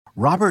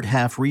Robert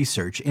Half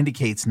research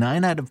indicates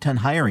 9 out of 10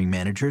 hiring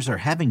managers are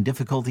having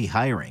difficulty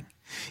hiring.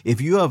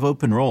 If you have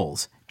open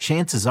roles,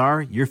 chances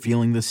are you're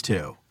feeling this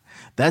too.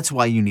 That's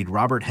why you need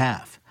Robert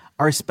Half.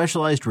 Our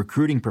specialized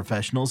recruiting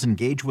professionals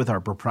engage with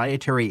our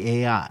proprietary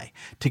AI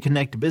to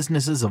connect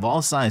businesses of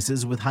all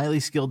sizes with highly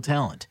skilled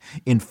talent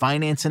in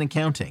finance and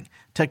accounting,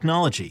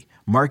 technology,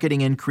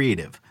 marketing and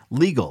creative,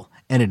 legal,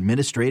 and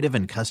administrative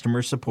and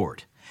customer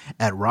support.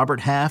 At Robert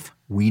Half,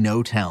 we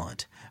know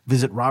talent.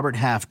 Visit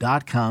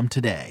roberthalf.com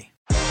today.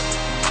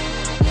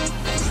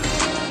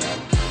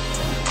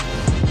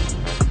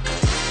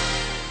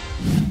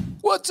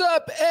 What's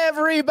up,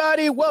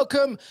 everybody?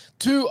 Welcome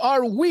to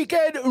our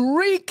weekend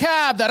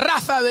recap. The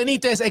Rafa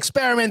Benitez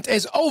experiment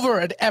is over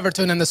at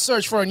Everton and the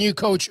search for a new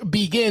coach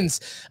begins.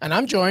 And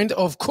I'm joined,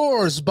 of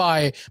course,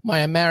 by my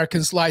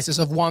American slices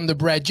of Wonder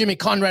Bread, Jimmy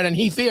Conrad and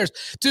Heath Fears,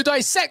 to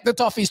dissect the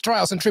Toffees'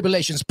 trials and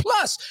tribulations.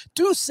 Plus,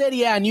 two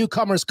Serie A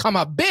newcomers come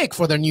up big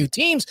for their new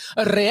teams.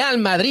 Real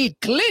Madrid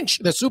clinch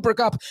the Super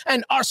Cup,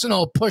 and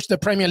Arsenal push the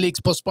Premier League's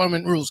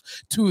postponement rules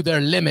to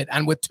their limit.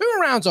 And with 2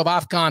 rounds of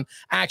AFCON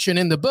action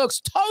in the books,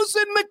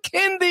 Tosin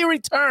McKindy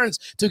returns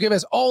to give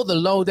us all the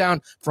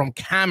lowdown from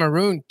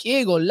Cameroon.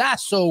 Que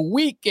Golazo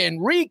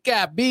weekend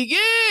recap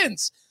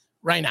begins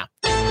right now.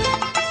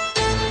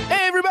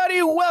 Hey,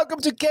 everybody, welcome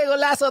to Que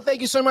Golazo.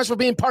 Thank you so much for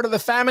being part of the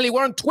family.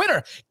 We're on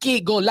Twitter, Que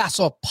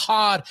Golazo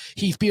Pod.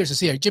 Heath Pierce is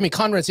here. Jimmy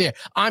Conrad's here.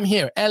 I'm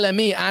here,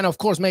 LME. And, of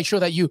course, make sure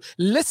that you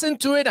listen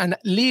to it and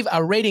leave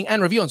a rating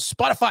and review on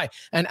Spotify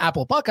and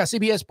Apple Podcasts,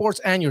 CBS Sports,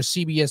 and your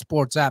CBS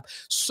Sports app.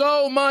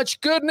 So much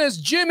goodness.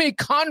 Jimmy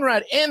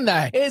Conrad in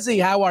the hizzy.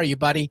 How are you,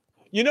 buddy?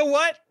 You know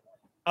what?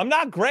 I'm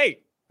not great.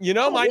 You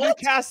know, my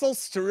Newcastle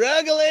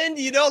struggling.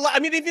 You know,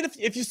 I mean, even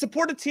if you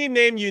support a team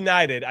named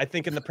United, I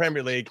think in the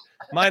Premier League,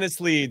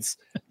 minus Leeds,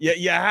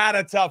 you had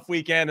a tough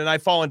weekend, and I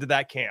fall into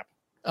that camp.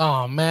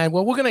 Oh, man.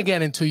 Well, we're going to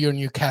get into your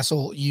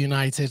Newcastle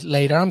United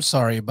later. I'm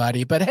sorry,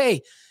 buddy. But,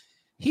 hey,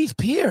 Heath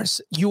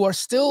Pierce, you are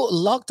still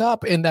locked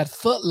up in that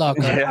Foot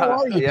Locker. How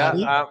are you,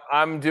 buddy?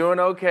 I'm doing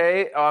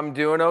okay.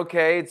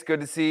 It's good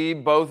to see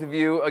both of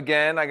you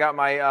again. I got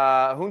my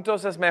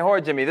juntos es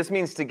mejor, Jimmy. This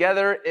means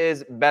together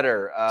is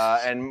better.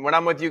 And when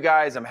I'm with you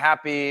guys, I'm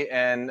happy.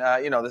 And,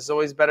 this is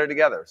always better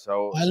together.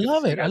 So I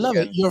love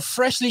it. You're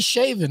freshly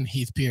shaven,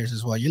 Heath Pierce,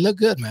 as well. You look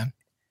good, man.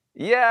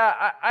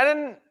 Yeah, I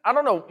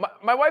don't know.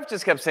 My wife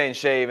just kept saying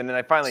shave, and then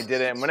I finally did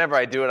it. And whenever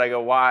I do it, I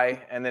go,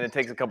 why? And then it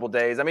takes a couple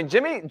days. I mean,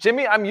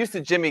 Jimmy, I'm used to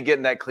Jimmy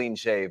getting that clean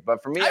shave.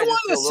 But for me, I want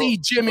to see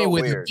Jimmy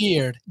with a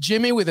beard.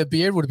 Jimmy with a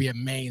beard would be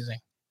amazing.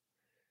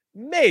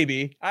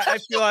 Maybe. I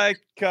feel like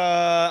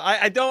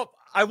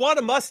I want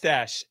a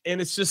mustache,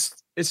 and it's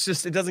just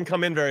it doesn't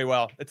come in very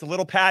well. It's a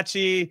little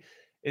patchy.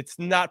 It's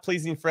not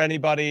pleasing for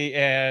anybody,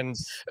 and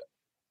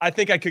I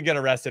think I could get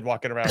arrested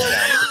walking around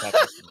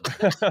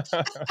town.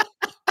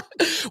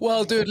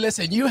 Well, dude,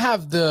 listen, you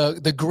have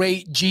the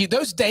great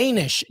those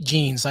Danish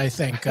genes, I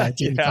think,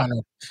 Jimmy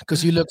Conrad,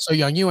 because you look so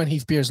young. You and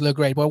Heath Pierce look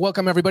great. Well,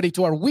 welcome everybody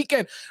to our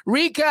weekend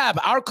recap,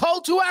 our call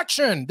to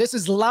action. This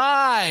is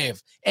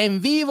live en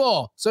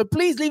vivo. So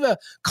please leave a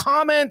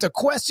comment, a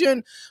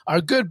question. Our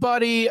good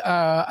buddy,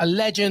 a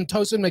legend,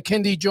 Tosin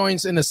McKindy,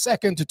 joins in a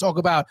second to talk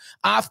about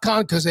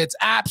AFCON because it's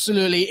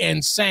absolutely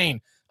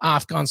insane.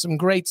 AFCON, some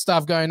great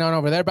stuff going on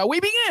over there. But we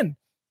begin,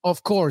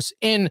 of course,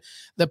 in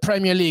the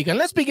Premier League. And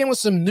let's begin with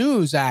some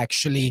news,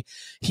 actually,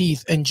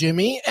 Heath and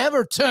Jimmy.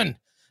 Everton,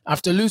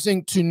 after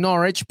losing to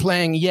Norwich,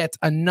 playing yet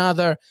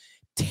another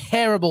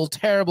terrible,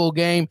 terrible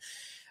game,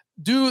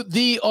 do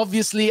the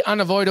obviously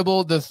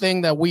unavoidable, the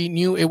thing that we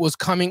knew it was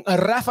coming.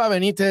 Rafa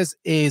Benitez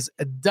is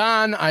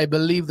done. I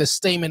believe the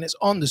statement is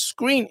on the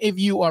screen if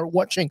you are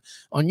watching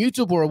on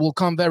YouTube, or it will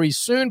come very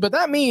soon. But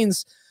that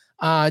means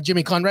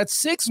Jimmy Conrad,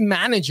 6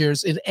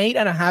 managers in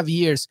 8.5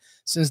 years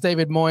since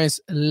David Moyes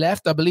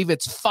left. I believe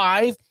it's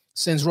 5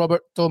 since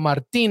Roberto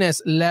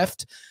Martinez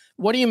left.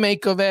 What do you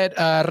make of it?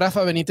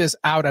 Rafa Benitez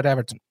out at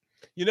Everton.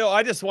 You know,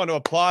 I just want to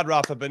applaud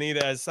Rafa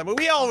Benitez. I mean,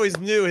 we always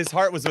knew his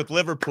heart was with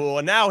Liverpool,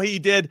 and now he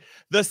did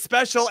the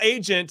special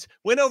agent,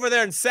 went over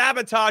there and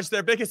sabotaged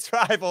their biggest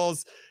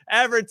rivals,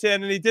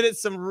 Everton, and he did it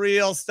some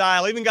real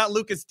style. Even got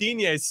Lucas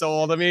Digne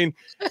sold. I mean,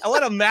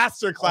 what a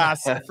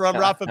masterclass from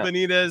Rafa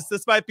Benitez.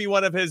 This might be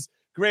one of his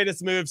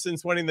greatest moves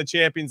since winning the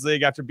Champions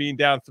League after being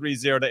down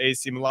 3-0 to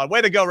AC Milan.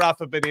 Way to go,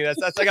 Rafa Benitez.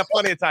 I got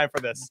plenty of time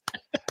for this.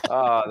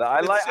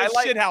 I like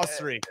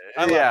shithousery.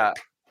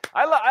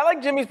 I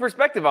like Jimmy's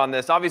perspective on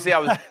this. Obviously, I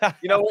was,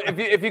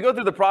 if you go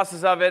through the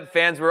process of it,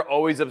 fans were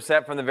always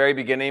upset from the very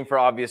beginning for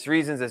obvious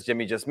reasons, as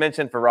Jimmy just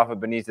mentioned, for Rafa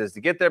Benitez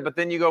to get there. But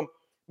then you go,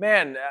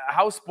 man,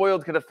 how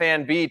spoiled could a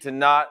fan be to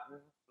not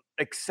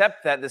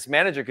accept that this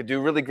manager could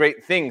do really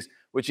great things,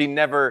 which he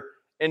never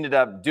ended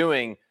up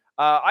doing.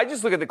 I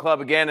just look at the club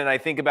again, and I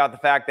think about the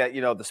fact that,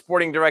 the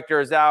sporting director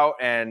is out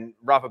and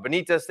Rafa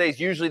Benitez stays.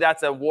 Usually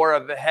that's a war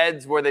of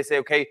heads where they say,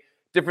 okay,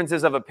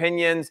 differences of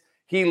opinions.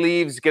 He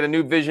leaves, get a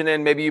new vision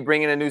in. Maybe you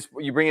bring in a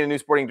new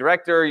sporting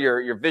director,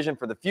 your vision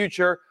for the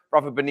future.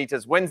 Rafa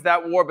Benitez wins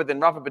that war, but then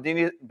Rafa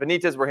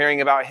Benitez, we're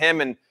hearing about him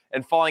and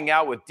falling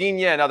out with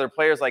Digne and other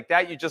players like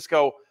that. You just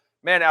go,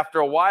 man, after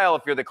a while,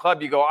 if you're the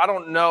club, you go, I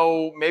don't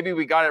know, maybe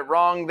we got it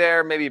wrong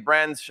there. Maybe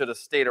Brands should have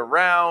stayed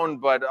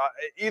around. But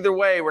either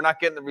way, we're not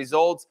getting the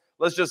results.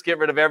 Let's just get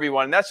rid of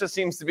everyone. And that just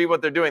seems to be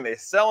what they're doing. They're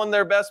selling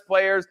their best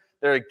players.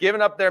 They're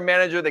giving up their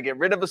manager. They get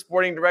rid of a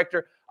sporting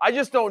director. I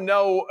just don't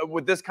know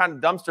with this kind of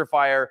dumpster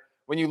fire,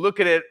 when you look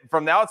at it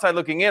from the outside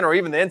looking in or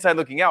even the inside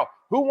looking out,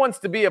 who wants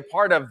to be a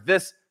part of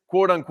this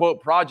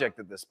quote-unquote project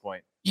at this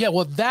point? Yeah,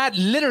 well, that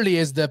literally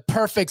is the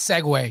perfect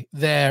segue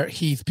there,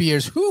 Heath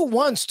Pearce. Who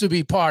wants to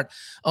be part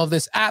of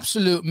this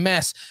absolute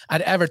mess at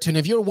Everton?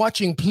 If you're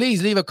watching,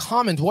 please leave a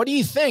comment. What do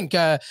you think?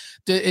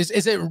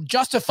 Is it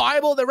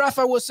justifiable that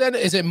Rafa was sent?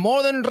 Is it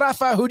more than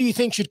Rafa? Who do you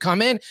think should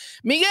come in?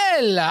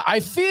 Miguel, I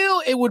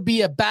feel it would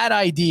be a bad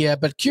idea,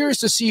 but curious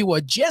to see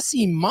what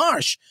Jesse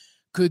Marsch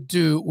could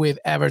do with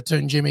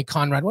Everton. Jimmy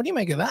Conrad, what do you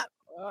make of that?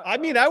 I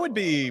mean, I would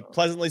be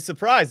pleasantly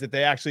surprised if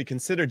they actually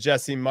considered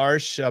Jesse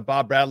Marsch,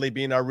 Bob Bradley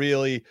being a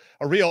real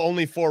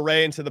only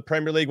foray into the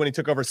Premier League when he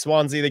took over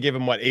Swansea. They gave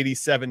him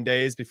 87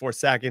 days before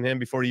sacking him,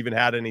 before he even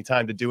had any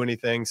time to do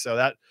anything. So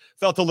that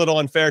felt a little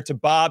unfair to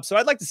Bob. So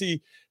I'd like to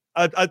see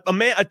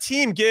a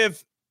team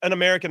give an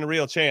American a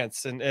real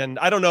chance. And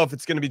I don't know if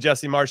it's going to be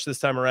Jesse Marsch this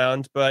time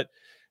around, but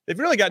they've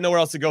really got nowhere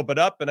else to go but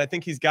up. And I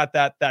think he's got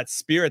that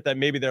spirit that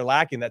maybe they're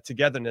lacking, that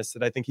togetherness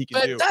that I think he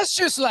can do. But that's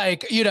just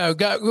like,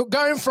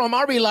 going from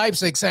RB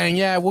Leipzig saying,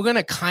 yeah, we're going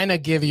to kind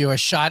of give you a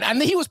shot.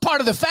 And he was part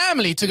of the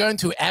family to go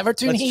into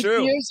Everton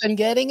and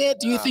getting it.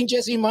 Do you think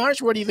Jesse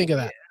Marsch? What do you think of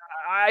that?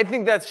 I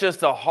think that's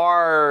just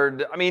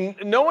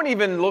no one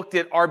even looked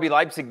at RB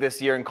Leipzig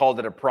this year and called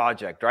it a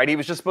project, right? He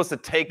was just supposed to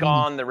take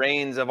on the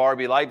reins of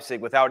RB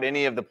Leipzig without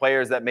any of the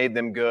players that made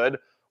them good,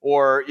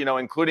 or,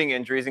 including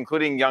injuries,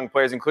 including young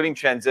players, including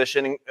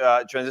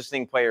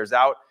transitioning players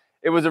out.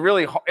 It was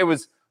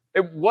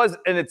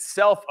in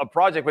itself a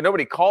project, but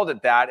nobody called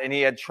it that. And he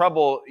had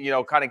trouble,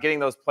 kind of getting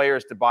those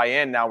players to buy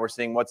in. Now we're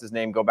seeing what's his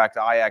name go back to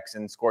Ajax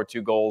and score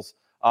 2 goals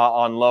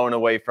on loan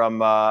away from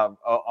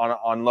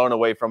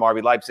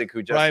RB Leipzig,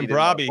 who just Brian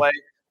Brobby. Play.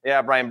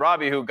 Yeah, Brian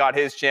Brobby, who got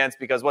his chance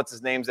because what's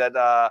his name's at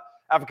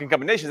African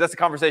Cup of Nations. That's a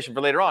conversation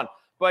for later on.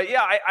 But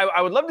yeah,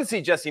 I would love to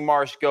see Jesse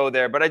Marsch go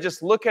there. But I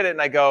just look at it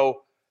and I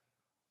go,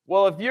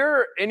 well, if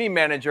you're any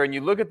manager and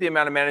you look at the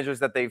amount of managers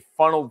that they've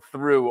funneled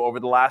through over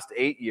the last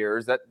 8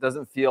 years, that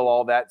doesn't feel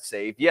all that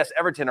safe. Yes,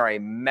 Everton are a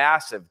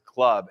massive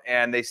club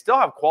and they still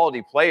have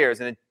quality players.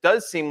 And it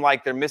does seem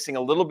like they're missing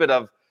a little bit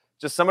of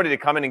just somebody to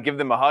come in and give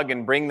them a hug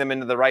and bring them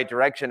into the right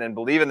direction and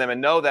believe in them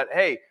and know that,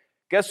 hey,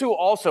 guess who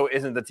also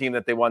isn't the team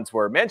that they once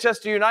were?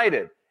 Manchester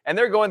United. And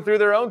they're going through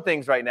their own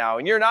things right now.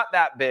 And you're not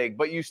that big,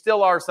 but you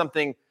still are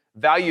something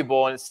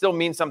valuable and it still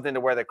means something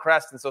to wear the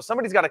crest. And so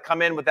somebody's got to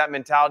come in with that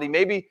mentality,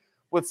 maybe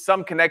with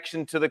some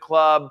connection to the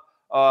club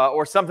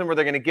or something where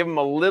they're going to give him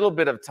a little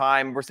bit of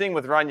time. We're seeing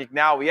with Rangnick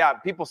now,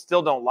 people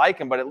still don't like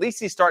him, but at least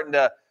he's starting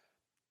to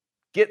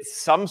get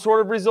some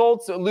sort of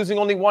results, losing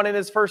only 1 in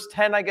his first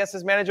 10, I guess,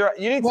 as manager.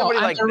 You need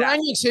somebody like that. The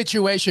Rangnick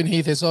situation,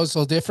 Heath, is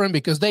also different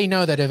because they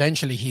know that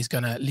eventually he's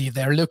going to leave.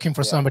 They're looking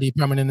for somebody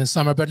permanent in the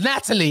summer. But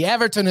Natalie,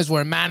 Everton is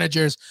where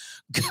managers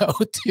go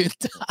to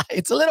die.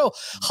 It's a little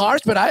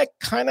harsh, but I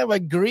kind of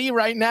agree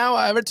right now.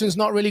 Everton's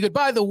not really good.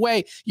 By the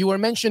way, you were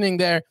mentioning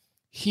there,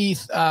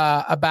 Heath,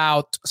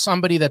 about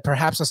somebody that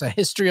perhaps has a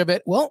history of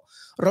it. Well,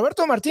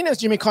 Roberto Martinez,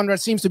 Jimmy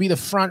Conrad, seems to be the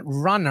front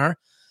runner.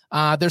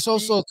 There's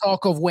also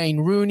talk of Wayne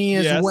Rooney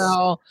as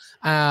well,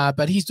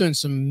 but he's doing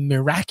some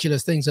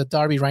miraculous things at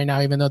Derby right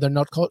now, even though they're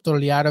not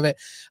totally out of it.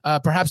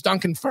 Perhaps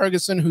Duncan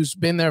Ferguson, who's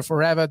been there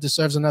forever,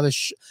 deserves another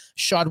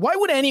shot. Why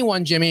would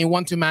anyone, Jimmy,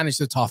 want to manage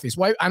the Toffees?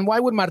 Why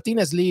would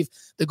Martinez leave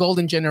the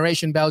Golden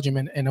Generation Belgium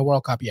in a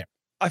World Cup year?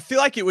 I feel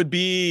like it would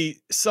be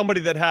somebody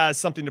that has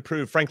something to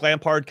prove. Frank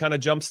Lampard kind of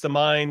jumps to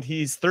mind.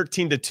 He's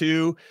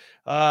 13-2,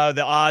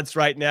 the odds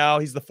right now.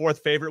 He's the 4th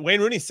favorite.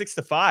 Wayne Rooney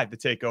 6-5 to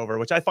take over,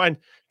 which I find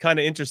kind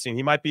of interesting.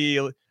 He might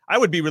be. I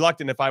would be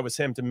reluctant if I was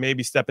him to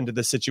maybe step into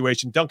this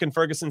situation. Duncan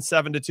Ferguson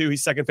 7-2.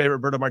 He's 2nd favorite.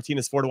 Roberto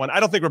Martinez 4-1.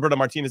 I don't think Roberto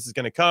Martinez is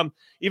going to come,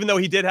 even though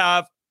he did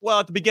have. Well,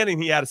 at the beginning,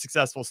 he had a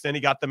successful stint.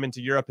 He got them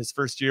into Europe his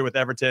first year with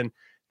Everton.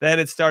 Then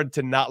it started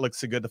to not look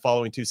so good the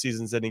following 2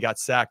 seasons. Then he got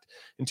sacked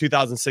in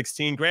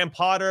 2016. Graham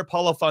Potter,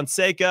 Paulo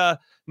Fonseca,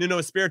 Nuno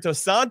Espirito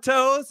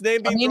Santo. It's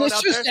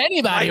just there.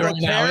 Anybody Michael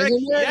right Carrick.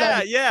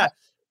 Now. Yeah.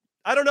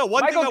 I don't know.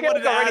 Michael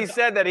Carrick already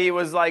said that he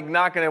was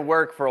not going to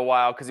work for a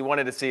while because he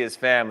wanted to see his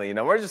family.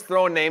 We're just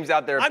throwing names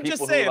out there. I'm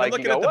just saying. I'm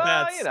looking at the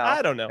bets.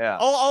 I don't know. Yeah.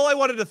 All I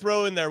wanted to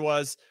throw in there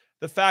was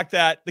the fact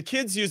that the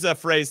kids use a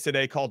phrase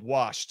today called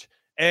washed.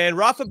 And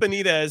Rafa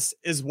Benitez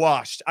is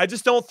washed. I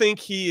just don't think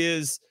he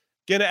is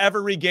going to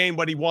ever regain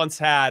what he once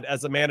had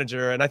as a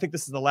manager. And I think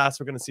this is the last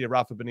we're going to see of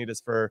Rafa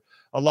Benitez for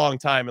a long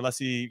time, unless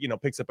he,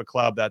 picks up a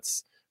club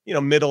that's,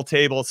 middle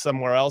table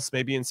somewhere else,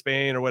 maybe in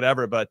Spain or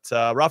whatever. But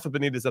Rafa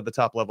Benitez at the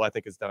top level, I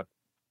think, is done.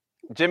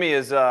 Jimmy,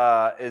 is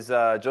Jose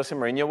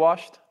Mourinho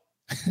washed?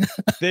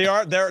 There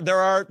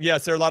are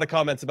yes, there are a lot of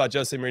comments about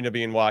Jose Mourinho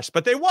being washed,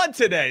 but they won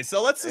today,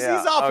 so let's just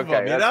ease off of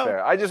them. You know,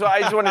 fair. I just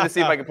wanted to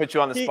see if I could put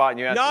you on the spot. And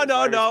you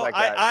no.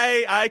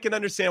 I can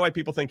understand why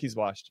people think he's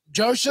washed.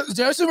 Jose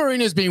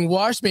Mourinho is being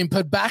washed, being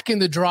put back in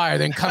the dryer,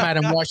 then come out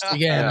and washed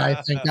again.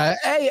 I think.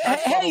 Hey,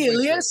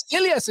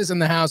 Ilias is in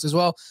the house as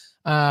well.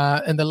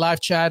 In the live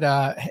chat,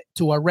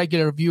 to our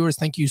regular viewers,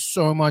 thank you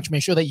so much.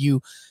 Make sure that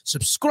you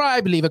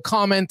subscribe, leave a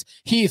comment.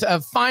 Heath,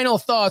 final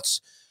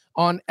thoughts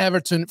on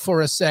Everton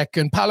for a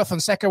second. Paulo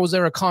Fonseca, was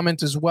there a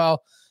comment as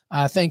well?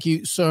 Thank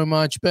you so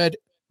much. But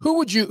who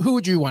would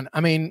you want?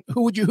 I mean,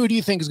 who do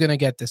you think is going to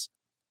get this?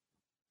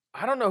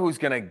 I don't know who's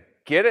going to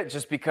get it,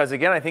 just because,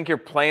 again, I think you're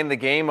playing the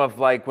game of,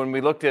 like, when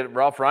we looked at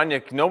Ralf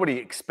Rangnick, nobody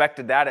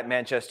expected that at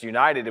Manchester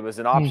United. It was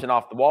an option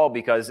off the wall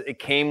because it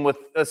came with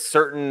a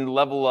certain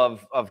level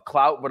of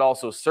clout, but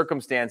also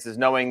circumstances,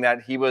 knowing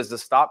that he was the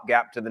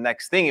stopgap to the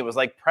next thing. It was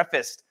like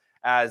prefaced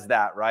as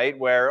that, right?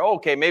 Where,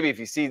 okay, maybe if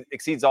he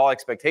exceeds all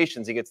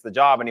expectations, he gets the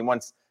job and he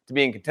wants to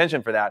be in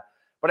contention for that.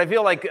 But I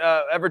feel like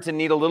Everton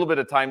need a little bit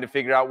of time to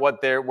figure out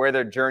where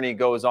their journey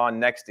goes on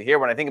next to here.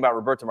 When I think about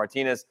Roberto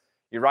Martinez,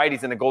 you're right,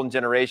 he's in a golden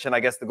generation. I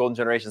guess the golden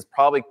generation is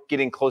probably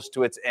getting close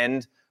to its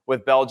end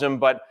with Belgium,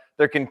 but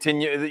they're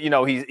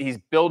he's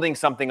building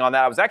something on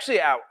that. I was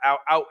actually out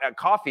at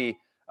coffee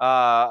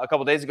a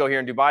couple of days ago here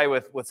in Dubai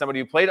with somebody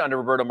who played under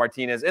Roberto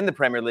Martinez in the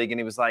Premier League, and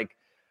he was like,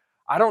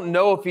 I don't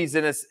know if he's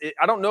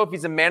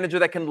a manager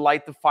that can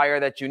light the fire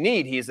that you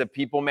need. He's a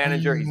people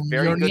manager. He's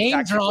very good tactically. You're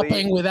name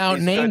dropping without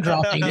name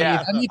dropping.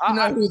 Yeah. I need to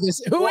know who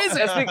this. Who is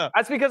it?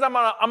 That's because I'm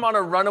on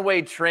a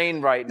runaway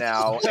train right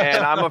now,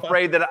 and I'm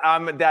afraid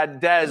that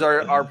Des,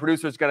 our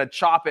producer, is going to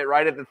chop it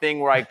right at the thing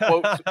where I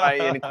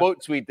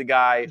quote tweet the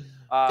guy.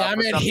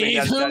 Damn it,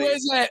 Heath! Who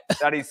is it?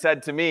 That he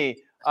said to me.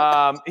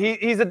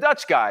 He's a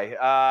Dutch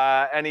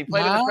guy, and he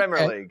played in the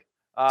Premier League.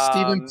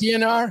 Steven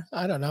Pienaar?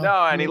 I don't know.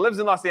 No, and he lives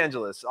in Los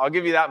Angeles. I'll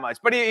give you that much.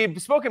 But he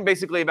spoken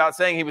basically about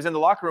saying he was in the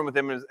locker room with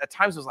him, and at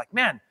times was like,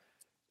 man,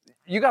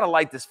 you got to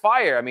light this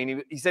fire. I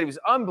mean, he said he was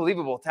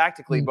unbelievable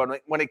tactically,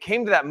 but when it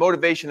came to that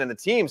motivation in the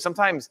team,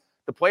 sometimes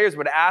the players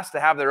would ask to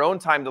have their own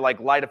time to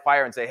like light a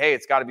fire and say, hey,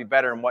 it's got to be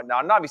better and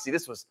whatnot. And obviously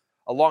this was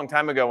a long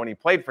time ago when he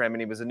played for him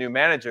and he was a new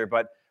manager.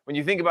 But when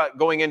you think about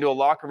going into a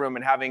locker room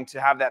and having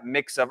to have that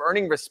mix of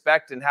earning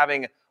respect and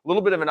having a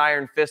little bit of an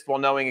iron fist while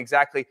knowing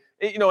exactly,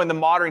 in the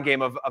modern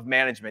game of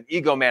management,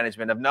 ego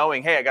management, of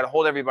knowing, hey, I got to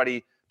hold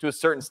everybody to a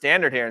certain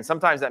standard here. And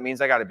sometimes that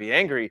means I got to be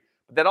angry.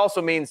 But that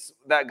also means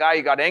that guy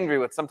you got angry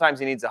with, sometimes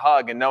he needs a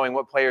hug, and knowing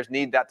what players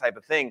need that type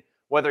of thing,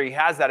 whether he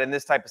has that in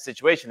this type of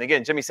situation.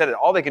 Again, Jimmy said it,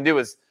 all they can do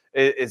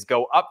is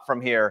go up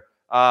from here.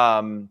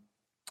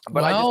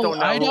 But I just don't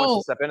know who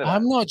wants to step into that.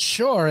 I'm not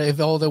sure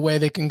if all the way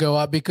they can go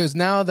up, because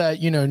now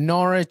that,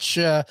 Norwich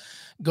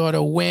got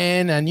a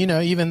win, and,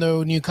 even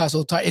though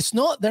Newcastle,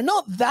 they're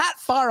not that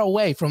far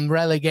away from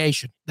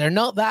relegation. They're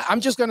not that.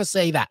 I'm just going to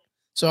say that.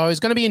 So it's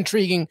going to be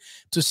intriguing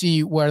to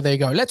see where they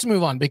go. Let's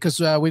move on, because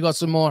we got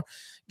some more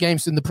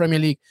games in the Premier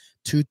League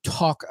to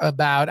talk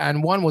about.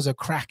 And one was a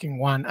cracking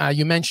one.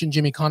 You mentioned,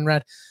 Jimmy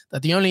Conrad,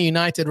 that the only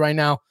United right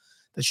now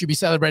that should be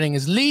celebrating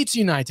is Leeds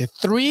United.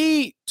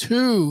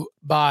 3-2,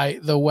 by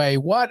the way.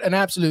 What an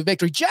absolute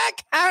victory.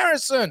 Jack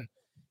Harrison,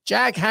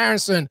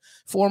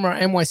 former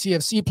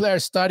NYCFC player,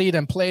 studied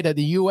and played in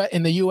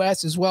the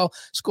US as well,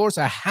 scores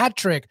a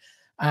hat-trick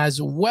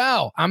as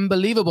well.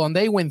 Unbelievable. And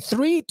they win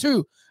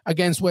 3-2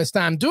 against West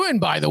Ham, doing,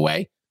 by the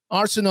way,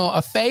 Arsenal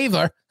a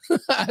favor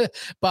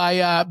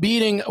by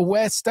beating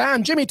West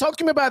Ham. Jimmy, talk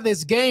to me about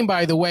this game,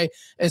 by the way,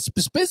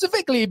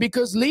 specifically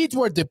because Leeds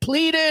were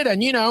depleted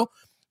and,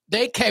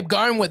 they kept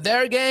going with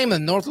their game,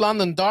 and North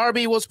London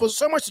derby was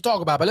so much to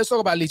talk about. But let's talk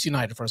about Leeds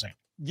United for a second.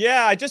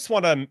 Yeah, I just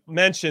want to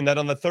mention that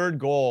on the third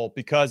goal,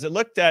 because it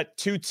looked at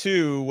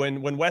 2-2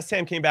 when West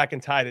Ham came back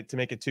and tied it to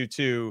make it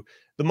 2-2.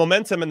 The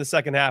momentum in the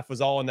second half was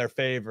all in their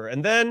favor.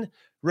 And then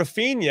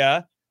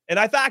Rafinha, and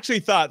I actually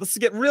thought, let's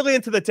get really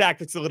into the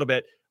tactics a little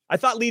bit. I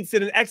thought Leeds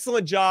did an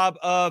excellent job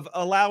of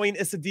allowing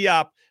Issa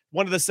Diop,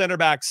 one of the center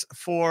backs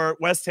for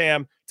West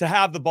Ham, to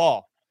have the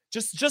ball.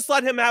 Just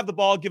let him have the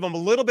ball, give him a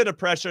little bit of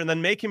pressure, and then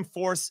make him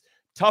force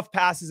tough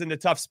passes into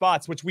tough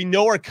spots, which we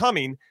know are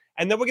coming.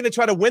 And then we're going to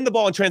try to win the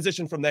ball and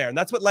transition from there. And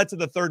that's what led to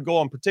the third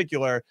goal in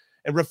particular.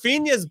 And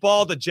Rafinha's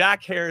ball to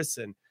Jack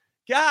Harrison.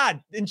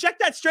 God, inject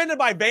that straight into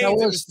my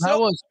veins. That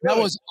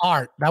was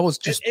art. That was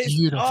just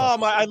beautiful.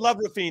 I love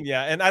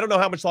Rafinha. And I don't know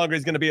how much longer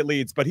he's going to be at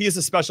Leeds, but he is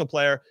a special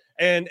player.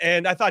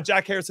 And I thought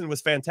Jack Harrison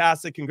was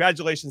fantastic.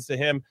 Congratulations to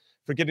him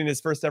for getting his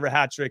first ever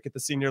hat trick at the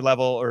senior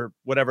level, or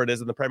whatever it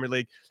is in the Premier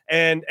League.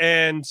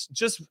 And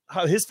just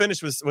his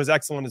finish was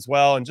excellent as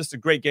well. And just a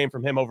great game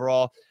from him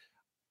overall.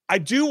 I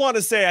do want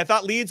to say, I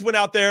thought Leeds went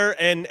out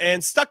there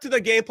and stuck to their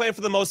game plan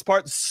for the most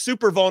part,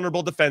 super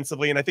vulnerable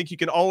defensively. And I think you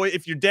can always,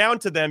 if you're down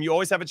to them, you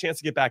always have a chance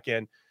to get back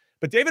in.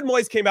 But David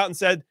Moyes came out and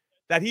said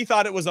that he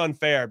thought it was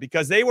unfair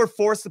because they were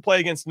forced to play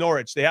against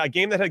Norwich. They had a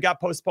game that had got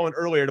postponed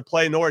earlier to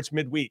play Norwich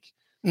midweek.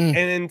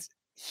 And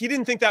he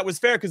didn't think that was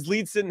fair because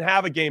Leeds didn't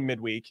have a game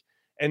midweek.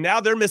 And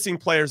now they're missing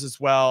players as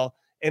well.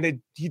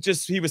 and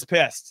he was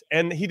pissed.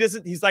 And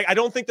he's like, I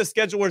don't think the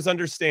schedulers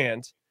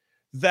understand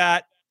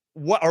that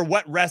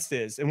what rest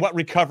is and what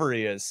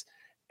recovery is.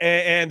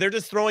 And they're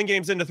just throwing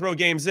games in to throw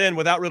games in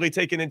without really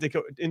taking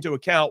into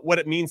account what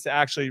it means to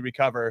actually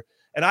recover.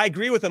 And I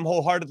agree with him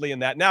wholeheartedly in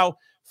that. Now,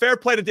 fair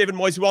play to David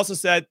Moyes, who also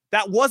said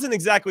that wasn't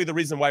exactly the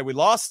reason why we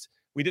lost.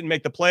 We didn't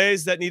make the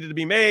plays that needed to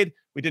be made.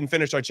 We didn't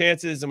finish our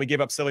chances, and we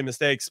gave up silly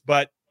mistakes.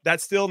 But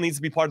that still needs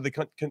to be part of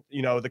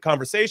the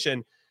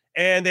conversation.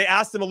 And they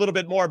asked him a little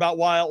bit more about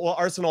why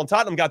Arsenal and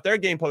Tottenham got their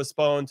game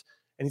postponed.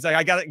 And he's like,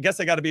 I guess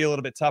I got to be a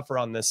little bit tougher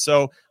on this.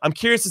 So I'm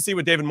curious to see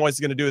what David Moyes is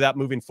going to do with that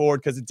moving forward,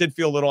 because it did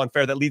feel a little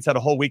unfair that Leeds had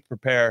a whole week to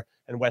prepare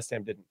and West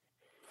Ham didn't.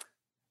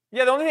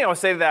 Yeah, the only thing I would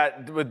say to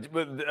that,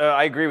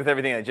 I agree with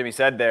everything that Jimmy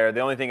said there. The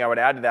only thing I would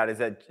add to that is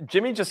that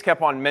Jimmy just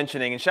kept on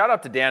mentioning, and shout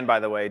out to Dan,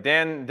 by the way.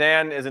 Dan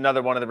is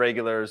another one of the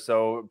regulars,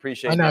 so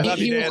appreciate that.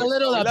 He was a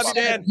little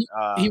upset.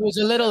 He was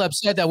a little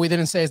upset that we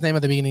didn't say his name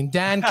at the beginning.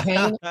 Dan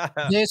Kane,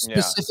 this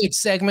specific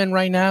segment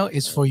right now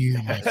is for you.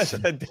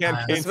 Dan Kane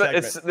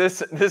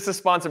this is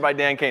sponsored by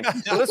Dan Kane.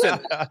 So listen,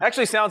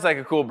 actually sounds like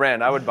a cool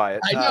brand. I would buy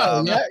it. I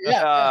know,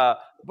 yeah.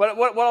 But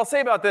what I'll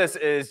say about this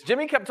is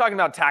Jimmy kept talking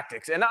about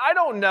tactics, and I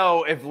don't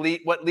know if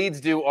what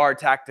Leeds do are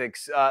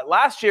tactics.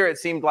 Last year it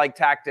seemed like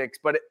tactics,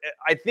 but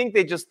I think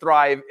they just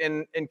thrive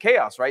in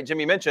chaos, right?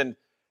 Jimmy mentioned,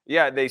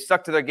 they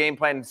stuck to their game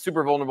plan,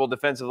 super vulnerable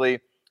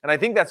defensively, and I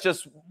think that's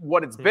just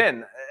what it's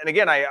been. And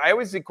again, I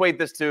always equate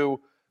this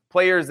to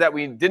players that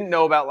we didn't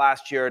know about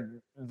last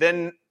year,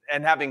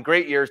 and having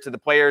great years, to the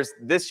players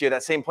this year,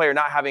 that same player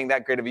not having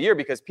that great of a year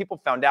because people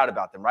found out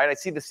about them, right? I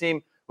see the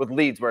same with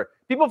Leeds, where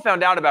people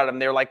found out about them.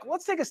 They're like,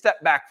 let's take a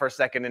step back for a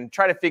second and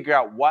try to figure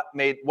out what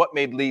made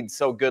Leeds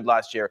so good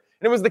last year.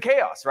 And it was the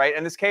chaos, right?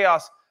 And this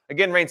chaos,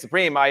 again, reigned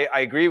supreme. I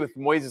agree with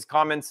Moyes'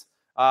 comments.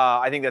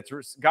 I think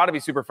that's got to be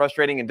super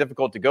frustrating and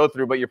difficult to go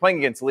through, but you're playing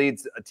against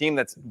Leeds, a team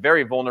that's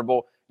very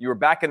vulnerable. You were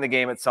back in the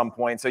game at some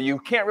point, so you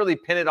can't really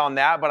pin it on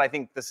that, but I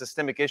think the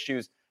systemic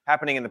issues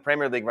happening in the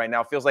Premier League right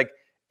now feels like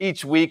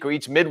each week or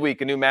each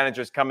midweek, a new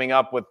manager is coming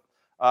up with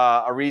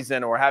a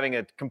reason or having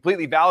a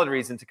completely valid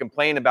reason to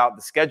complain about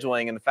the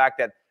scheduling and the fact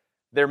that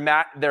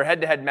their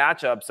head-to-head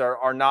matchups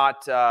are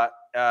not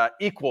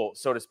equal,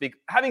 so to speak.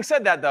 Having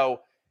said that,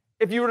 though,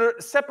 if you were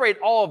to separate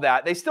all of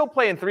that, they still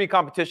play in 3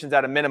 competitions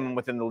at a minimum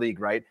within the league,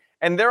 right?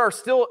 And there are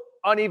still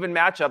uneven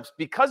matchups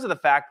because of the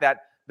fact that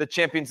the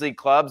Champions League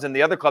clubs and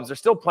the other clubs are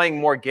still playing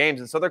more games.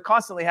 And so they're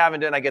constantly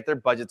having to, and I get their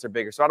budgets are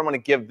bigger, so I don't want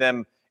to give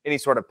them any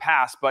sort of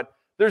pass, but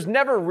there's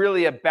never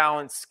really a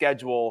balanced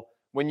schedule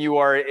when you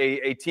are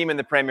a team in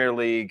the Premier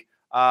League,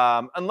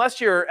 unless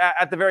you're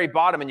at the very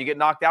bottom and you get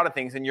knocked out of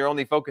things and your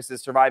only focus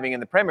is surviving in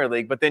the Premier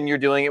League, but then you're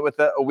doing it with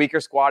a weaker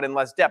squad and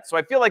less depth. So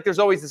I feel like there's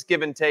always this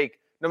give and take,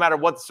 no matter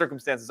what the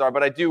circumstances are,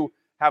 but I do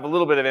have a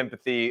little bit of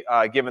empathy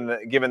given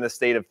the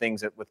state of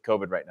things with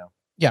COVID right now.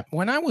 Yeah,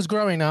 when I was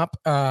growing up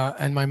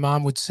and my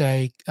mom would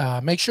say,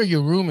 make sure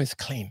your room is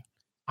clean,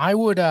 I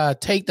would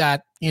take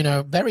that,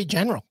 very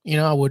general.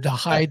 I would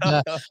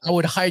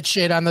hide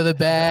shit under the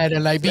bed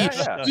and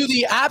do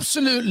the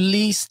absolute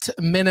least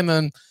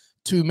minimum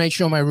to make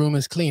sure my room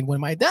is clean.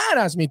 When my dad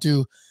asked me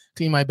to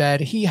clean my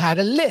bed, he had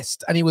a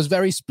list and he was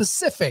very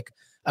specific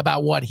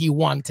about what he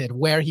wanted,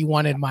 where he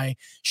wanted my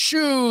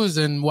shoes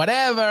and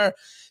whatever.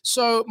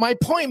 So my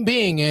point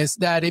being is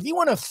that if you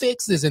want to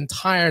fix this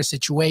entire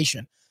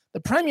situation, the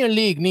Premier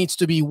League needs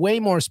to be way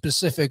more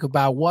specific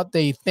about what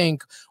they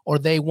think or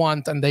they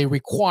want and they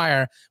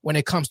require when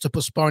it comes to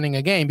postponing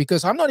a game,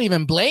 because I'm not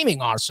even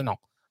blaming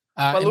Arsenal.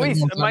 But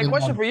Luis, my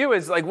question for you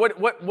is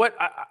what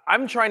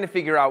I'm trying to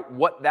figure out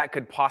what that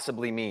could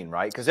possibly mean,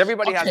 right? Because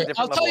everybody has a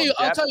different level of depth.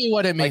 I'll tell you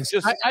what it means.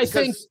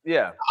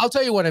 I'll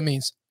tell you what it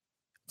means.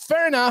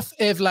 Fair enough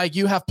if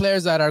you have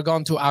players that are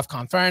gone to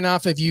AFCON. Fair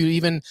enough if you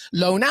even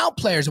loan out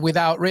players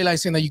without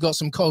realizing that you got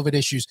some COVID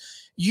issues.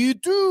 You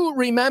do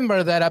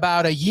remember that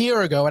about a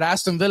year ago at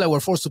Aston Villa,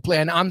 we're forced to play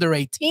an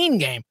under-18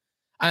 game,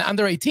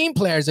 under-18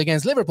 players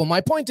against Liverpool.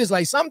 My point is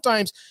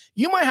sometimes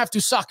you might have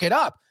to suck it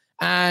up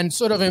and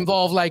sort of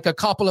involve a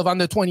couple of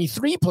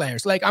under-23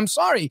 players. I'm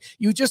sorry,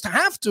 you just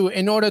have to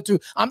in order to,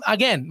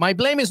 again, my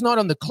blame is not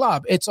on the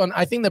club. It's on,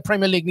 I think the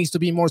Premier League needs to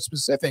be more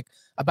specific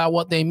about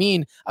what they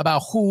mean,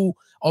 about who,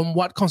 on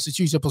what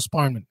constitutes a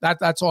postponement.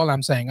 That's all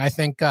I'm saying. I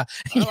think,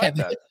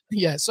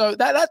 So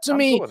that to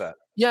me, cool with that.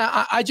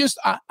 Yeah,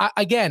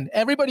 again,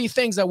 everybody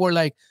thinks that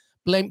we're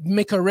blame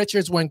Micah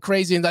Richards went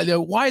crazy and that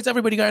why is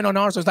everybody going on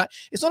Arsenal?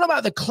 It's not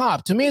about the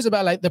club. To me, it's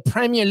about the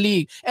Premier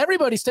League.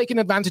 Everybody's taking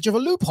advantage of a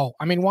loophole.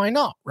 I mean, why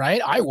not?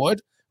 Right? I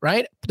would.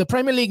 Right? The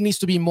Premier League needs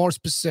to be more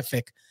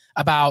specific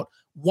about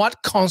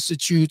what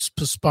constitutes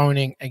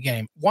postponing a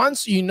game.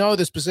 Once you know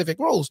the specific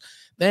rules,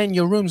 then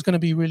your room's going to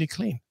be really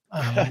clean.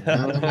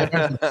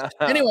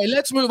 Anyway,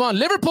 let's move on.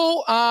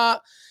 Liverpool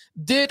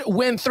did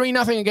win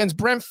 3-0 against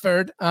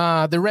Brentford.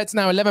 The Reds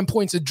now 11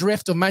 points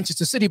adrift of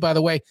Manchester City, by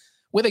the way,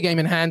 with a game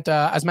in hand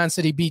as Man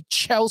City beat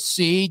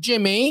Chelsea.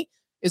 Jimmy,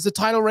 is the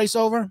title race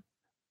over?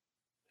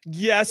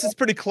 Yes, it's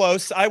pretty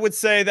close. I would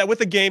say that with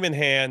the game in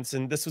hand,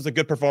 and this was a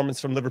good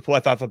performance from Liverpool. I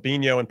thought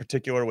Fabinho in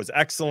particular was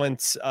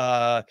excellent.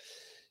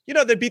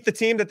 they beat the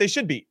team that they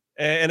should beat,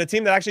 and a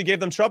team that actually gave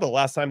them trouble the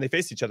last time they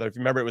faced each other. If you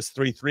remember, it was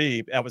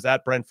 3-3. That was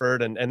at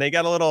Brentford, and they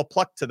got a little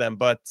pluck to them.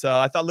 But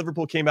I thought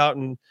Liverpool came out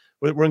and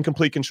were in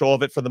complete control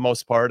of it for the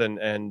most part,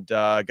 and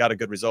got a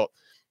good result.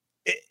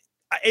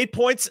 8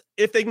 points,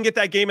 if they can get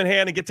that game in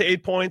hand and get to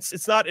 8 points,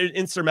 it's not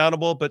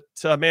insurmountable, but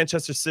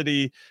Manchester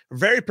City,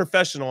 very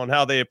professional in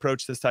how they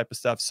approach this type of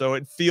stuff. So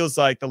it feels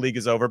like the league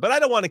is over, but I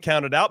don't want to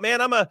count it out, man.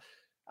 I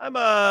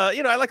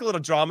like a little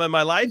drama in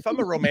my life. I'm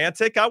a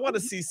romantic. I want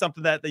to see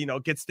something that,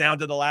 gets down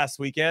to the last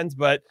weekend,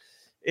 but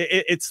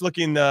it's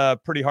looking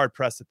pretty hard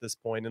pressed at this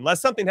point,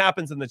 unless something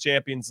happens in the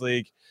Champions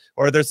League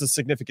or there's a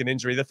significant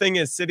injury. The thing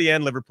is, City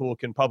and Liverpool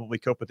can probably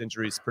cope with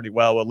injuries pretty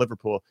well. Well,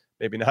 Liverpool,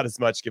 maybe not as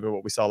much given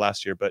what we saw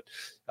last year, but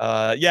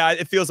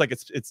it feels like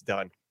it's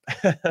done.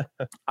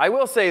 I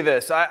will say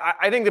this.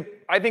 I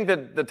think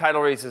that the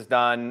title race is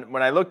done.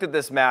 When I looked at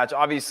this match,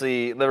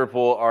 obviously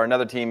Liverpool are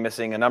another team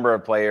missing a number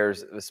of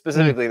players,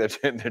 specifically their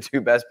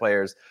two best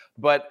players,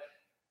 but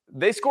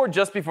they scored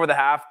just before the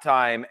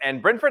halftime,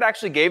 and Brentford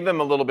actually gave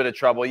them a little bit of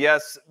trouble.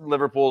 Yes,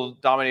 Liverpool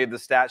dominated the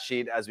stat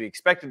sheet as we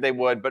expected they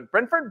would, but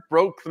Brentford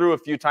broke through a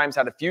few times,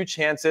 had a few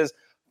chances,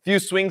 a few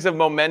swings of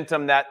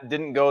momentum that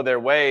didn't go their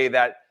way,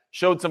 that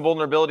showed some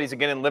vulnerabilities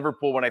again in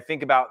Liverpool. When I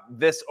think about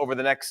this over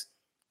the next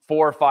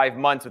 4 or 5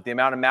 months with the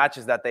amount of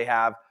matches that they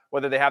have,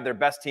 whether they have their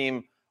best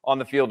team on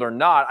the field or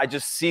not, I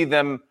just see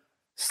them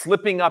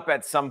slipping up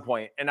at some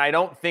point. And I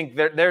don't think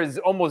there's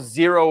almost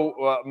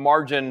zero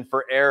margin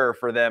for error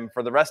for them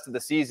for the rest of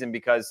the season,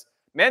 because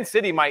Man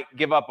City might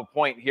give up a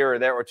point here or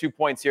there or 2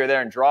 points here or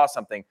there and draw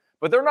something,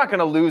 but they're not going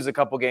to lose a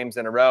couple games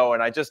in a row.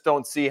 And I just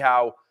don't see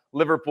how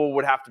Liverpool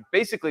would have to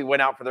basically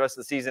win out for the rest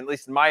of the season, at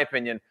least in my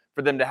opinion,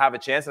 for them to have a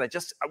chance. And I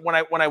just, when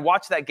I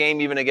watch that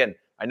game, even again,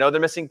 I know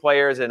they're missing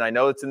players and I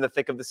know it's in the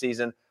thick of the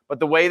season, but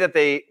the way that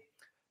the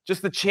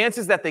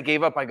chances that they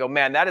gave up, I go,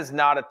 man, that is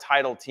not a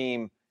title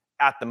team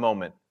at the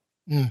moment.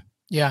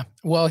 Yeah.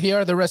 Well, here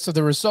are the rest of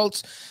the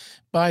results,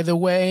 by the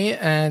way.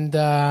 And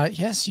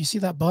yes, you see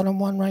that bottom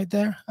one right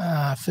there?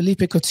 Felipe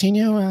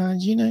Coutinho,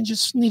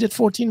 just needed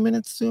 14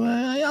 minutes to...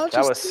 that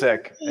was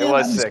sick. It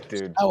was sick,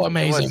 dude. Oh,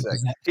 amazing.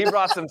 He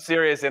brought some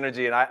serious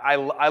energy, and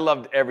I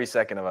loved every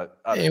second of it.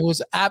 It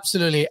was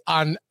absolutely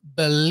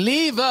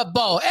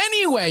unbelievable.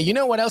 Anyway, you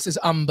know what else is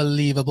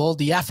unbelievable?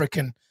 The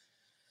African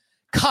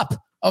Cup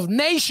of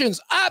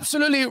Nations.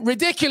 Absolutely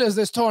ridiculous,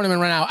 this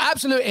tournament right now.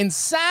 Absolute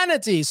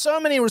insanity. So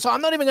many results. I'm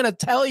not even going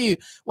to tell you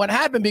what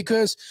happened,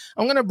 because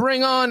I'm going to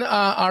bring on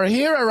our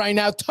hero right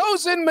now,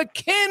 Tosin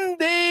McKindy.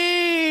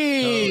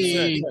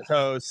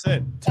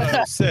 Tosin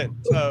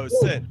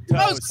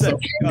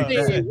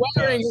McKindy,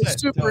 wearing his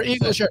Super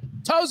Eagle shirt.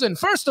 Tosin,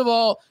 first of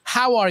all,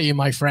 how are you,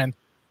 my friend?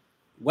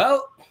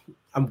 Well,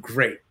 I'm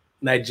great.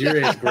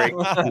 Nigeria is great.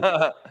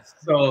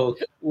 So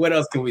what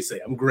else can we say?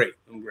 I'm great.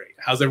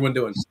 How's everyone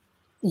doing?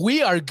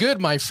 We are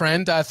good, my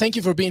friend. Thank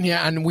you for being here.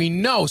 And we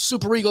know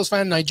Super Eagles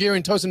fan,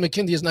 Nigerian, Tosin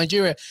McKindy is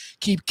Nigeria,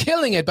 keep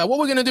killing it. But what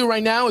we're going to do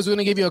right now is we're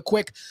going to give you a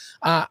quick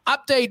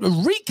update,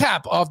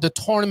 recap of the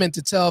tournament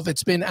itself.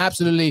 It's been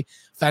absolutely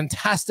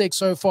fantastic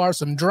so far.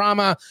 Some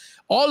drama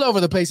all over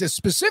the place,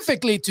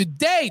 specifically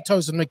today,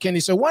 Tosin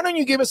McKindy. So why don't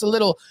you give us a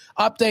little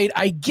update,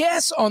 I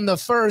guess, on the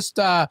first,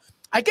 on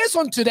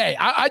today.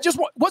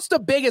 What's the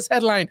biggest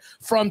headline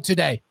from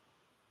today?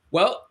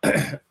 Well,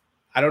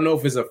 I don't know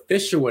if it's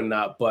official or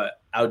not, but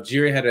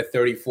Algeria had a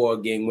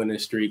 34-game winning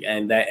streak,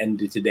 and that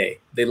ended today.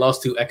 They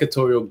lost to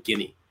Equatorial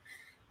Guinea.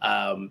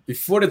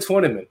 Before the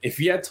tournament, if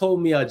you had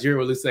told me Algeria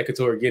would lose to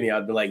Equatorial Guinea,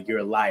 I'd be like, you're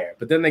a liar.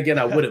 But then again,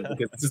 I wouldn't,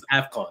 because this is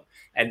AFCON,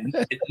 and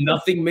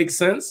nothing makes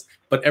sense,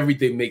 but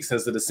everything makes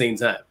sense at the same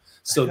time.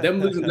 So them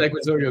losing to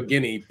Equatorial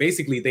Guinea,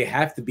 basically they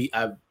have to beat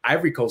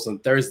Ivory Coast on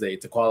Thursday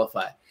to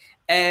qualify.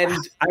 And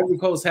Ivory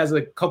Coast has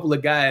a couple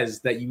of guys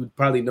that you would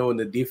probably know in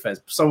the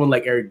defense, someone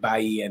like Eric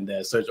Bailly and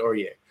Serge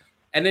Aurier.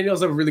 And then you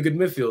also have a really good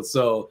midfield.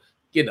 So,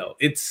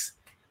 it's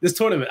this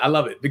tournament. I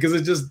love it because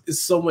it's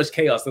so much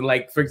chaos. And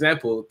like, for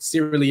example,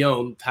 Sierra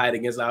Leone tied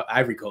against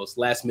Ivory Coast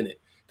last minute.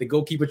 The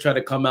goalkeeper tried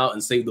to come out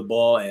and save the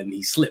ball, and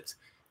he slipped.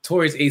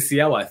 Tore his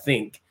ACL, I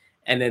think,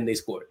 and then they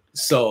scored.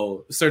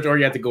 So Serge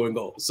Aurier had to go and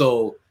goal.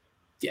 So,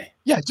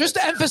 yeah. Just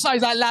to emphasize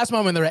that last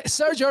moment there,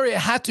 Serge Aurier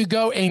had to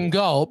go in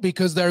goal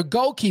because their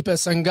goalkeeper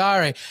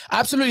Sangare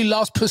absolutely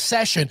lost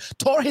possession,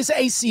 tore his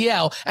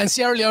ACL, and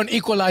Sierra Leone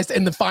equalized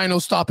in the final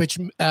stoppage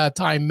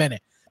time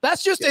minute.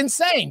 That's just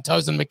insane,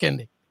 Tosin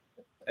McKindy.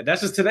 And that's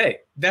just today.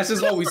 That's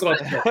just what we saw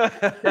today.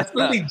 That's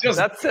literally just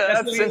that's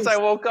since I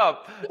woke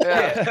up.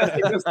 Yeah,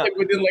 that's like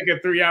within like a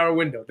 3-hour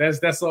window.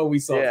 That's all we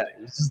saw today.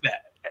 It's just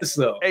that.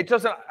 So, hey,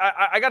 Tosin,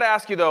 I got to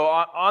ask you, though,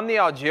 on the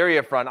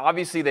Algeria front,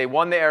 obviously they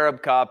won the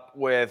Arab Cup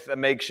with a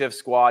makeshift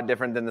squad,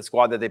 different than the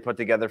squad that they put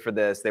together for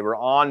this. They were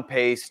on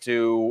pace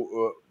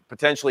to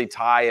potentially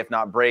tie, if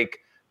not break,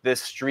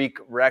 this streak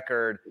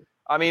record.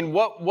 I mean,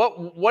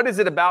 what is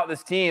it about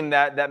this team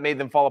that made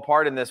them fall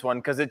apart in this one?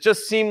 Because it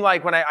just seemed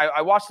like when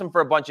I watched them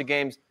for a bunch of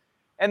games,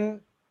 and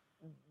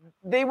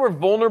they were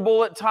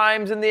vulnerable at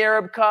times in the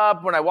Arab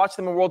Cup. When I watched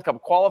them in World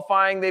Cup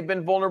qualifying, they've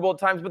been vulnerable at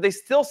times, but they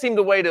still seemed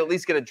a way to at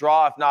least get a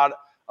draw, if not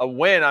a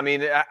win. I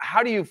mean,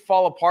 how do you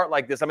fall apart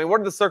like this? I mean, what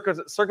are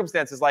the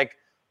circumstances like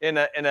in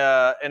an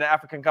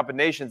African Cup of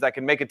Nations that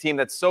can make a team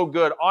that's so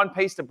good, on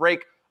pace to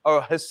break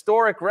a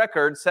historic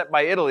record set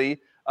by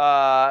Italy,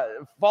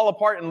 fall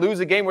apart and lose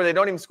a game where they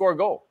don't even score a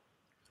goal?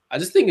 I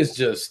just think it's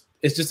just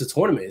a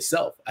tournament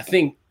itself. I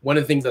think one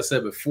of the things I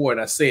said before,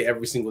 and I say it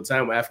every single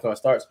time when AFCON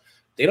starts,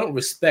 they don't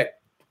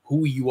respect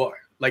who you are.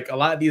 Like a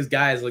lot of these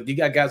guys, like you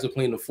got guys who are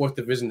playing the 4th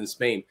division in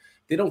Spain.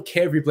 They don't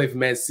care if you play for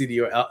Man City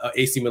or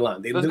AC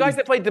Milan. Those guys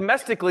that play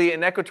domestically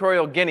in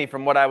Equatorial Guinea,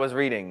 from what I was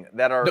reading,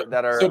 that are.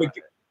 So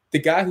the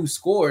guy who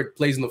scored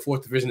plays in the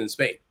 4th division in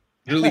Spain.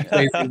 Literally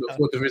plays in the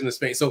 4th division in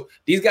Spain. So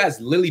these guys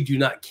literally do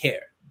not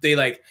care. They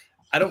like,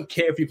 I don't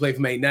care if you play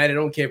for Man United. I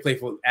don't care if you play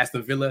for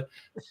Aston Villa.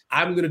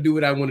 I'm going to do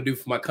what I want to do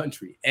for my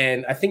country.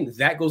 And I think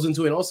that goes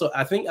into it. And also,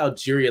 I think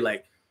Algeria,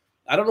 like,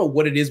 I don't know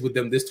what it is with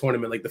them this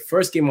tournament. Like, the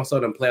first game I saw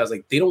them play, I was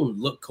like, they don't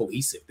look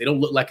cohesive. They don't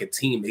look like a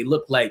team. They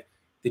look like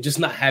they're just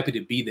not happy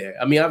to be there.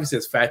 I mean, obviously,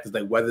 there's factors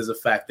like weather's a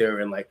factor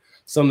and, like,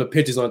 some of the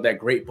pitches aren't that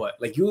great. But,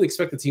 like, you would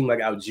expect a team like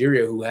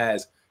Algeria who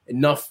has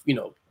enough, you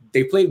know,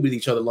 they played with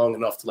each other long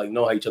enough to like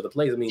know how each other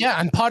plays. I mean, yeah,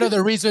 and part of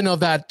the reason of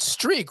that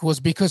streak was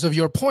because of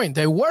your point.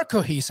 They were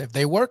cohesive,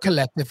 they were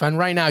collective, and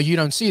right now you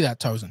don't see that,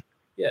 Tosin.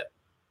 Yeah.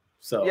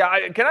 So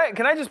yeah,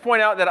 can I just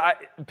point out that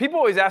people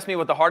always ask me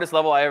what the hardest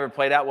level I ever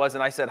played at was,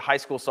 and I said high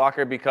school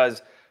soccer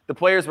because the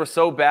players were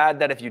so bad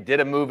that if you did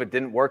a move, it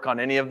didn't work on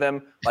any of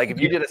them. Like if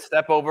you did a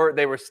step over,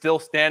 they were still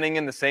standing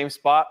in the same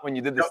spot when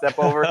you did the step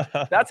over.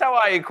 That's how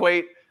I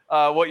equate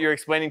what you're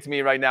explaining to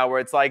me right now, where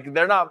it's like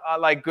they're not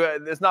like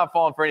good. It's not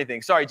falling for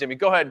anything. Sorry, Jimmy.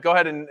 Go ahead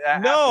and.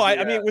 No,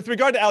 I mean, with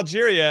regard to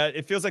Algeria,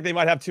 it feels like they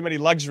might have too many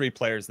luxury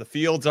players. The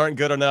fields aren't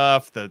good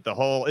enough. The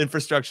whole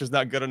infrastructure is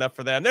not good enough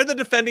for them. They're the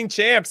defending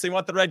champs. They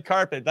want the red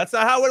carpet. That's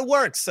not how it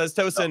works, as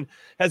Tosin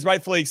has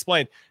rightfully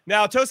explained.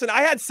 Now, Tosin,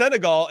 I had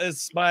Senegal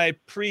as my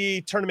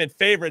pre-tournament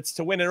favorites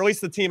to win, or at least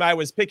the team I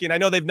was picking. I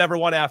know they've never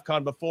won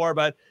AFCON before,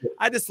 but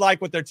I just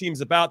like what their team's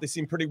about. They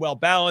seem pretty well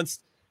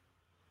balanced.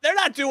 They're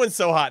not doing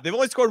so hot. They've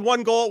only scored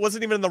one goal. It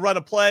wasn't even in the run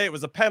of play. It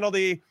was a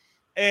penalty.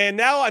 And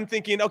now I'm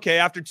thinking, okay,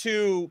 after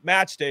 2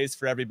 match days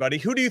for everybody,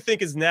 who do you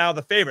think is now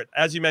the favorite?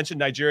 As you mentioned,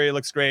 Nigeria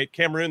looks great.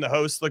 Cameroon, the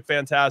hosts, look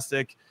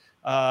fantastic.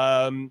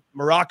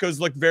 Morocco's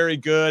looked very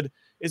good.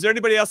 Is there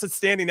anybody else that's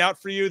standing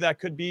out for you that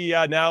could be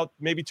now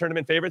maybe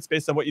tournament favorites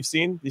based on what you've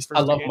seen these first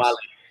I games?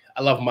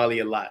 I love Mali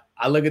a lot.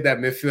 I look at that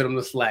midfield, I'm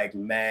just like,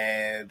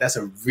 man, that's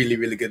a really,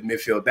 really good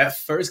midfield. That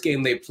first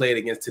game they played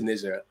against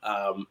Tunisia,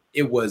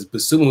 it was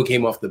Basuma who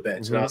came off the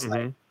bench. And I was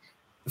like,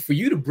 for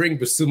you to bring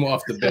Basuma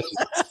off the bench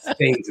is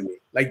insane to me.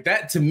 Like,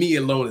 that to me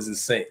alone is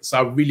insane. So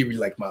I really, really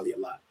like Mali a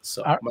lot.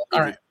 So all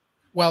right.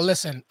 Well,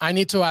 listen, I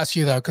need to ask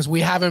you, though, because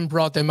we haven't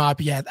brought them up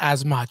yet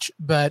as much,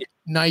 but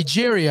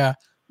Nigeria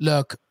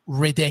look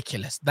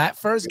ridiculous. That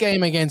first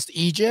game against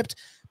Egypt,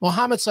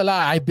 Mohamed Salah,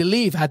 I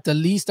believe, had the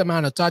least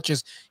amount of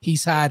touches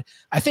he's had,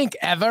 I think,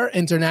 ever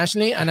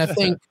internationally. And I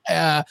think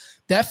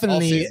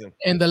definitely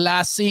in the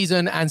last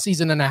season and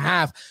season and a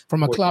half,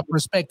 from a club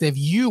perspective,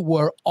 you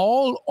were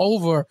all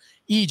over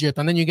Egypt.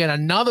 And then you get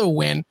another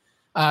win,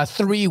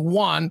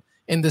 3-1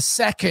 in the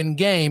second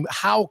game.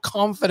 How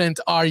confident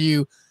are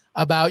you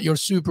about your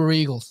Super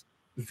Eagles?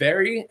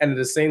 Very, and at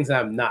the same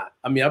time, not.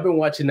 I mean, I've been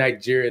watching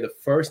Nigeria. The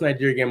first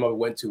Nigeria game I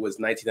went to was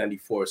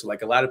 1994. So,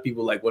 like, a lot of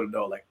people like want to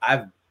know, like,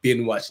 I've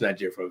been watching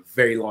Nigeria for a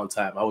very long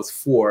time. I was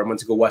 4. I went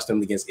to go watch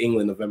them against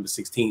England November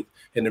 16th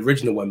in the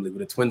original Wembley with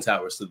the Twin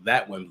Towers, so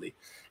that Wembley.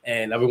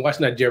 And I've been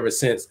watching Nigeria ever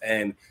since.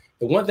 And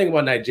the one thing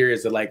about Nigeria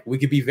is that, like, we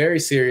could be very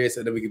serious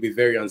and then we could be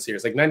very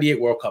unserious. Like, 98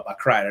 World Cup, I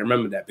cried. I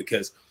remember that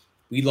because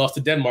we lost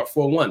to Denmark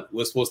 4-1. We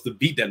were supposed to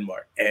beat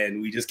Denmark,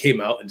 and we just came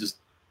out and just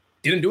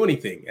didn't do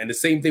anything. And the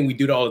same thing we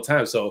do all the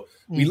time. So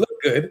we look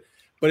good,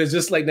 but it's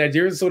just like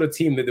Nigeria's sort of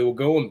team that they will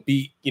go and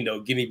beat, you know,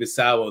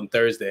 Guinea-Bissau on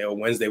Thursday or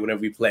Wednesday, whenever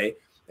we play.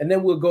 And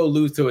then we'll go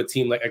lose to a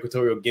team like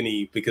Equatorial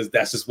Guinea because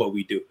that's just what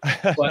we do.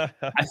 But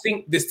I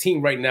think this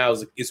team right now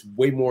is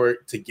way more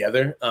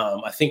together.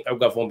 I think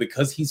Gavon,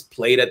 because he's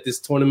played at this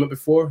tournament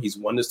before, he's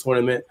won this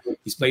tournament,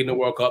 he's played in the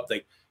World Cup,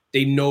 like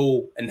they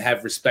know and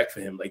have respect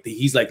for him. Like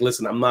he's like,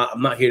 listen, I'm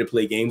not here to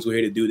play games. We're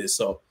here to do this.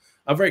 So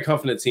I'm a very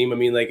confident team. I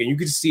mean, like, and you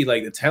could see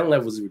like the talent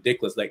level is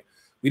ridiculous. Like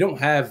we don't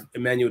have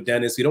Emmanuel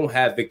Dennis, we don't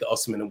have Victor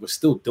Osimhen, and we're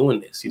still doing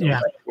this. You know,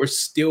 like, we're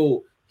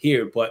still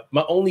here. But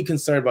my only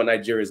concern about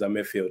Nigeria is our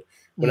midfield.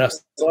 When I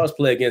saw us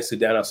play against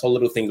Sudan, I saw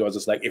little things where I was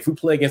just like, if we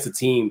play against a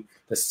team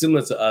that's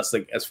similar to us,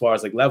 like as far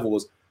as like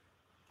levels,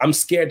 I'm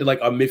scared that like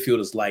our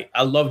midfield is light.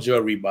 I love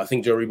Joe Aribo. I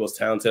think Joe Aribo's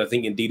talented. I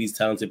think Ndidi's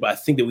talented, but I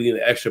think that we need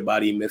an extra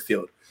body in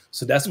midfield.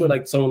 So that's where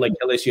like someone like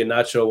Kelechi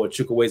Iheanacho or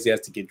Chukwueze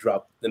has to get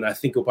dropped. And I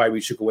think it'll probably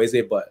be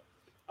Chukwueze, but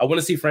I want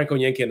to see Frank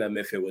Onyenke in that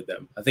midfield with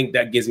them. I think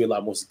that gives me a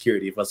lot more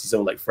security if I see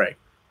someone like Frank.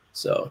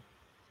 So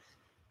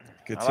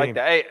good team. I like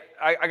that. Hey,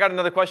 I got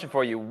another question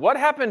for you. What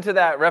happened to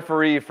that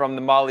referee from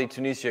the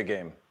Mali-Tunisia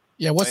game?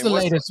 Yeah, what's the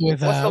latest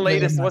with what's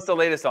the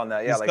latest on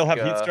that? Yeah, still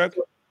have heat stroke?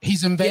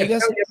 He's in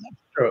Vegas.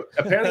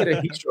 Apparently a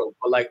heat stroke,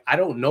 but like I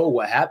don't know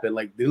what happened.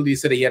 Like literally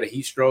said he had a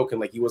heat stroke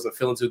and like he wasn't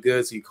feeling too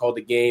good, so he called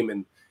the game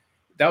and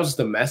that was just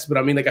a mess. But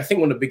I mean, like, I think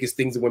one of the biggest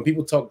things when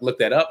people look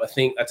that up, I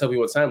tell people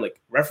all the time, like,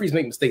 referees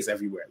make mistakes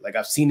everywhere. Like,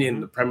 I've seen it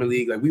in the Premier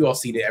League. Like, we all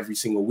seen it every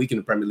single week in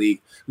the Premier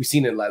League. We've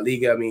seen it in La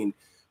Liga. I mean,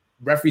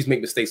 referees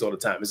make mistakes all the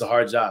time. It's a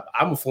hard job.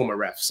 I'm a former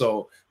ref,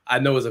 so I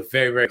know it's a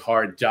very, very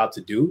hard job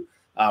to do.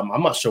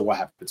 I'm not sure what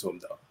happened to him,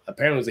 though.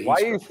 Apparently, it was a Why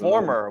are you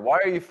former? Why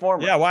are you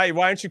former? Yeah, why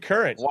aren't you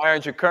current? Why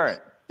aren't you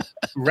current?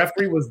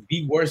 Referee was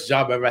the worst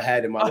job I ever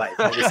had in my life.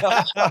 I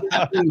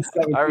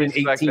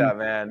respect that,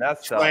 man.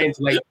 That's trying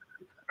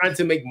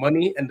to make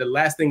money, and the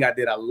last thing I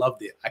did, I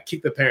loved it. I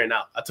kicked the parent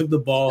out. I took the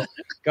ball,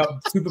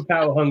 got super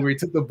power hungry,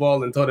 took the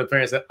ball, and told the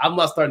parents that I'm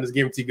not starting this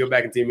game until you go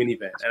back into your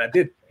minivan. And I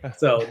did.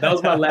 So that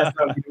was my last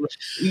time.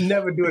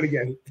 Never do it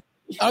again.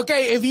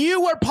 Okay, if you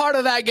were part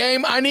of that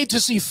game, I need to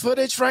see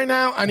footage right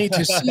now. I need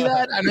to see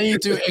that. And I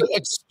need to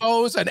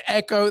expose and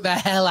echo the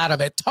hell out of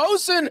it.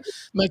 Tosin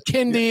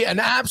McKindy, an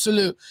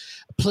absolute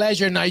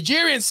pleasure.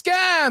 Nigerian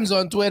Scams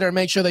on Twitter.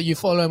 Make sure that you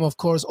follow him, of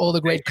course, all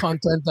the great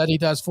content that he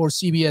does for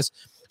CBS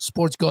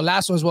Sports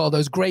Golazo as well.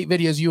 Those great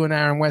videos you and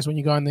Aaron West when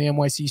you go on the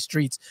NYC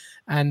streets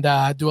and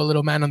do a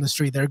little man on the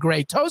street. They're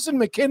great. Tosin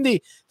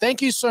McKindy,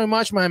 thank you so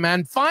much, my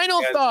man.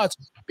 Final thoughts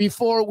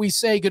before we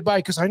say goodbye,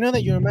 because I know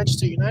that you're a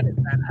Manchester United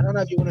fan. I don't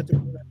know if you wanted to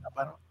bring that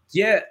up.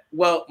 Yeah,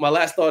 well, my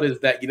last thought is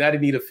that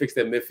United need to fix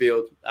their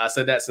midfield. I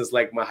said that since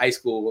like my high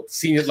school, my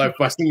senior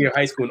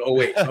high school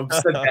in 08. I've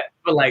said that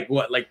for like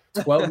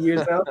 12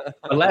 years now.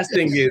 The last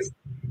thing is,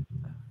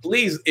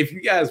 please, if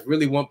you guys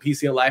really want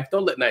peace in your life,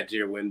 don't let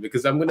Nigeria win,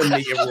 because I'm going to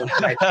make everyone's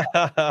life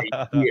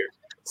here.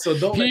 So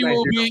don't let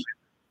Nigeria win.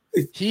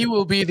 He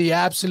will be the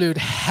absolute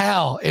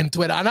hell in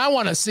Twitter, and I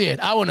want to see it.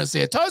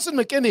 Tosin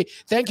McKindy,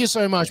 thank you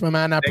so much, my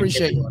man. I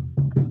appreciate you.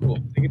 Cool.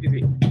 Take it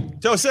easy.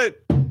 Tosin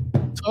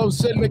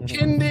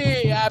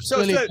McKindy,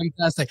 absolutely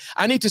fantastic.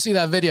 I need to see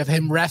that video of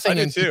him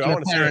reffing and too. I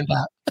want to see it.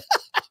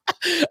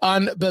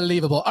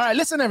 Unbelievable. All right,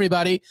 listen,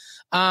 everybody.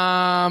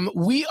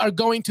 We are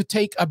going to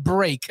take a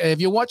break.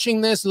 If you're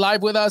watching this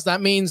live with us,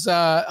 that means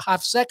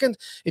half second.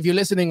 If you're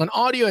listening on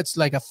audio, it's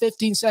like a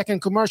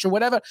 15-second commercial,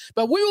 whatever.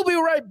 But we will be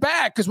right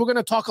back because we're going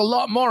to talk a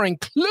lot more,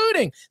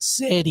 including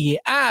Serie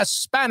A,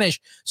 Spanish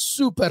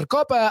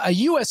Supercopa, a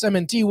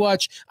USMNT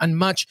watch, and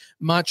much,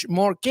 much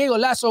more. Que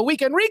Golazo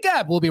Weekend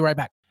Recap. We'll be right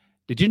back.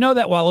 Did you know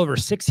that while over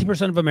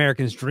 60% of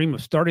Americans dream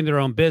of starting their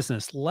own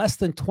business, less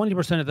than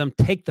 20% of them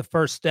take the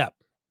first step?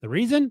 The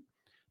reason?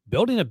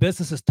 Building a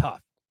business is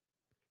tough.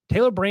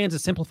 Taylor Brands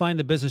is simplifying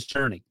the business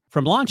journey.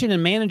 From launching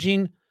and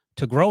managing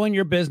to growing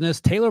your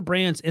business, Taylor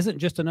Brands isn't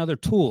just another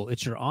tool.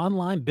 It's your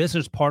online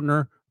business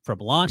partner from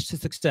launch to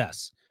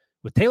success.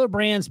 With Taylor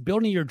Brands,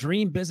 building your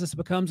dream business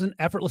becomes an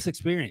effortless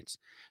experience.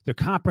 Their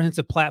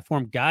comprehensive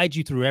platform guides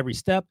you through every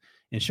step,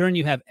 ensuring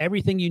you have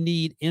everything you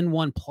need in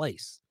one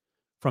place.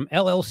 From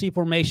LLC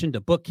formation to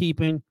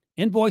bookkeeping,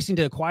 invoicing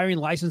to acquiring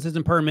licenses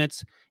and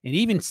permits, and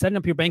even setting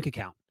up your bank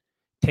account,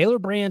 Taylor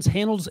Brands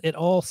handles it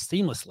all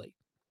seamlessly.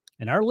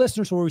 And our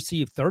listeners will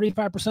receive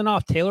 35%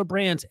 off Taylor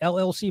Brands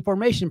LLC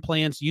formation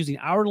plans using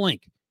our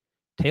link,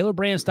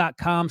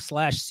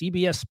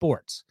 taylorbrands.com/CBS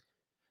Sports.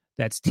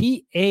 That's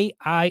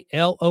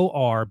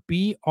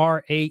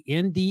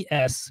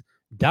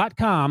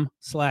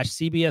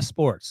TAILORBRANDS.com/CBS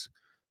Sports.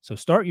 So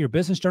start your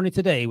business journey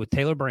today with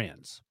Taylor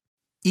Brands.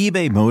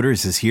 eBay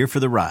Motors is here for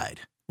the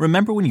ride.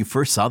 Remember when you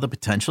first saw the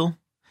potential?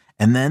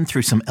 And then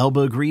through some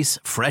elbow grease,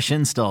 fresh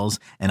installs,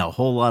 and a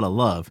whole lot of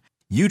love,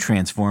 you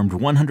transformed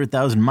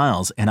 100,000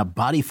 miles and a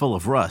body full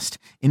of rust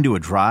into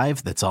a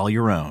drive that's all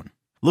your own.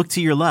 Look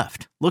to your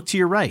left. Look to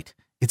your right.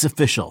 It's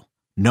official.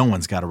 No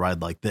one's got a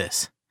ride like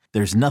this.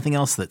 There's nothing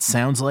else that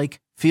sounds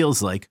like,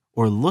 feels like,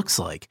 or looks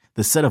like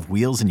the set of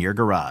wheels in your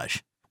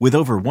garage. With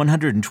over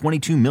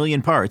 122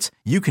 million parts,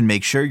 you can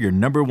make sure your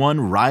number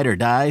one ride or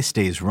die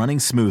stays running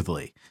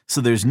smoothly.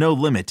 So there's no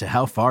limit to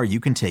how far you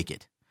can take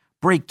it.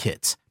 Brake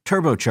kits,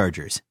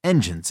 turbochargers,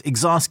 engines,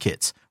 exhaust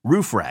kits,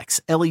 roof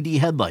racks, LED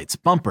headlights,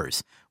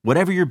 bumpers,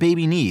 whatever your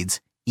baby needs,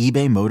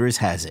 eBay Motors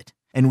has it.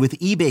 And with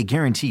eBay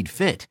Guaranteed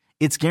Fit,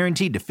 it's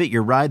guaranteed to fit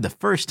your ride the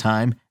first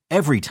time,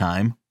 every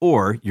time,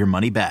 or your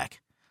money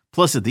back.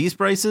 Plus at these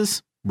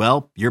prices,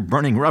 well, you're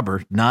burning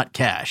rubber, not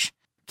cash.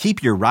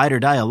 Keep your ride or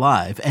die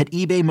alive at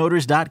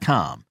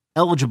ebaymotors.com.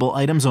 Eligible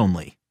items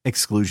only.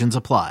 Exclusions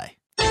apply.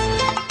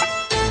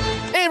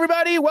 Hey,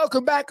 everybody.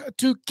 Welcome back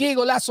to Que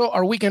Golazo,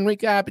 our weekend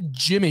recap.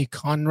 Jimmy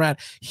Conrad,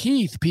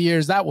 Heath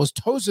Piers. That was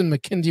Tosin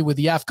McKindy with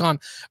the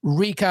AFCON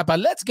recap. But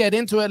let's get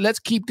into it. Let's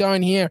keep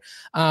going here.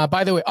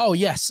 By the way,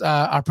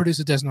 our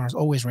producer Des Norris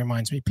always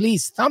reminds me,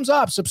 please, thumbs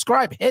up,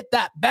 subscribe, hit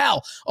that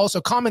bell. Also,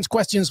 comments,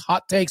 questions,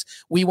 hot takes.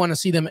 We want to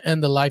see them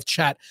in the live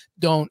chat.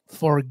 Don't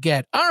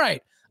forget. All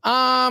right.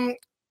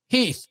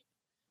 Heath,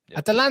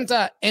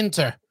 Atalanta,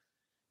 Inter.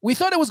 We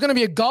thought it was going to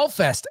be a goal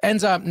fest.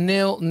 Ends up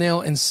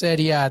 0-0 in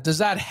Serie A. Does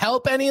that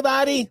help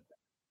anybody?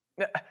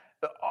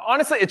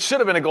 Honestly, it should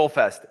have been a goal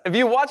fest. If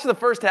you watch the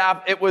first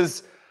half, it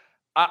was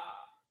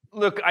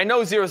look, I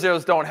know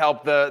 0-0s don't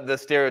help the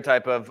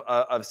stereotype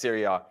of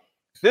Serie A.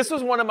 This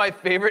was one of my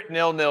favorite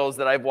 0-0s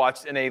that I've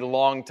watched in a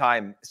long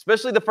time.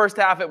 Especially the first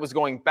half, it was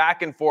going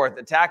back and forth,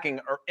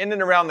 attacking in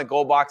and around the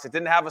goal box. It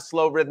didn't have a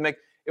slow rhythmic.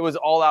 it was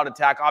all out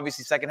attack.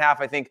 Obviously, second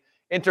half, I think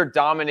Inter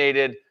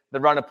dominated the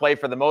run of play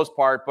for the most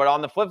part. But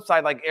on the flip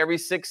side, like every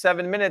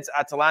 6-7 minutes,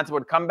 Atalanta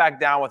would come back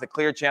down with a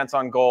clear chance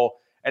on goal.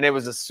 And it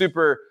was a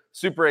super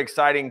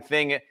exciting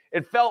thing.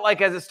 It felt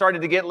like as it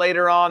started to get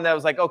later on, that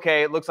was like,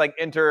 okay, it looks like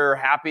Inter are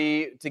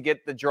happy to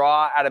get the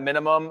draw at a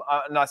minimum.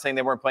 I'm not saying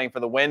they weren't playing for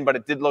the win, but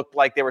it did look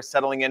like they were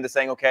settling into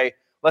saying, okay,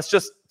 let's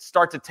just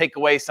start to take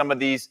away some of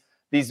these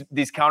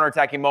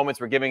counterattacking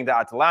moments we're giving to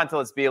Atalanta.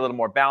 Let's be a little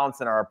more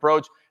balanced in our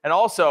approach. And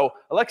also,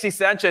 Alexis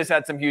Sanchez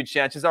had some huge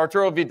chances.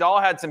 Arturo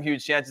Vidal had some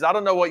huge chances. I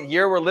don't know what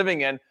year we're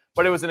living in,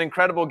 but it was an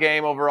incredible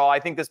game overall. I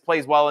think this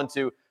plays well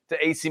into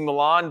AC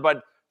Milan,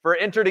 but for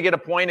Inter to get a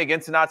point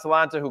against an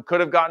Atalanta who could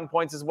have gotten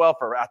points as well,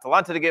 for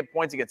Atalanta to get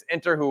points against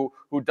Inter who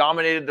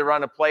dominated the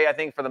run of play, I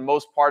think for the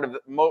most part of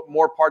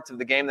more parts of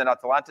the game than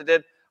Atalanta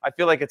did, I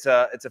feel like it's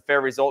a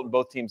fair result and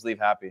both teams leave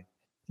happy.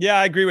 Yeah,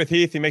 I agree with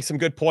Heath. He makes some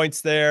good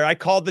points there. I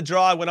called the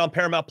draw. I went on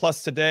Paramount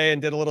Plus today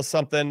and did a little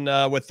something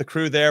with the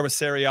crew there with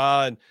Serie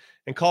A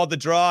and called the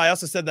draw. I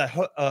also said that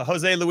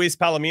Jose Luis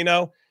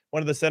Palomino,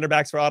 one of the center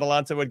backs for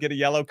Atalanta, would get a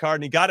yellow card,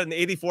 and he got it in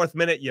the 84th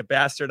minute. You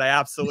bastard. I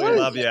absolutely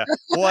love you.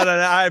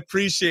 I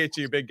appreciate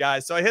you, big guy.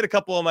 So I hit a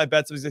couple of my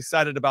bets. I was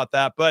excited about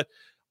that. But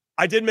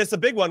I did miss a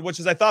big one, which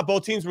is I thought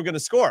both teams were going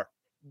to score.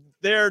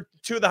 They're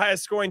two of the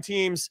highest scoring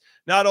teams,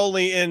 not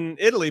only in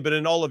Italy, but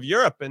in all of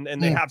Europe. And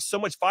they have so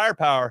much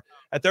firepower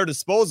at their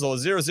disposal.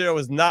 0-0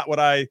 is not what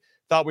I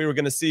thought we were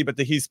going to see, but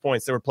to Heath's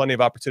points, there were plenty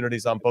of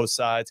opportunities on both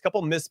sides. A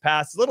couple missed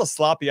passes, a little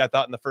sloppy, I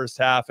thought, in the first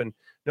half, and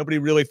nobody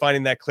really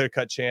finding that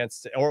clear-cut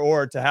chance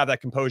or to have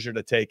that composure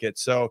to take it.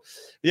 So,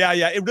 yeah,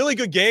 a really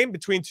good game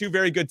between two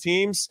very good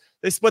teams.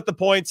 They split the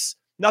points.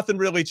 Nothing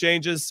really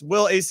changes.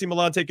 Will AC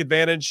Milan take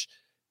advantage?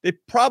 They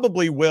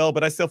probably will,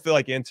 but I still feel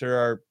like Inter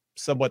are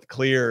somewhat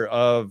clear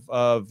of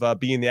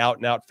being the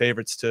out-and-out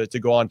favorites to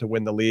go on to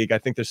win the league. I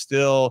think there's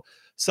still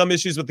some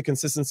issues with the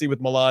consistency with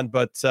Milan,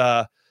 but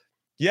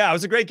yeah, it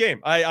was a great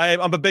game.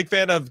 I'm a big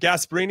fan of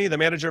Gasperini, the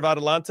manager of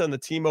Atalanta, and the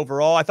team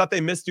overall. I thought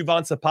they missed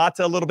Duvan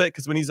Zapata a little bit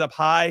because when he's up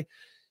high,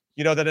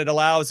 you know, that it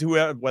allows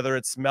whoever, whether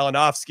it's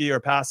Malinovsky or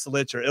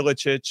Pasalic or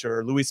Ilicic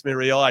or Luis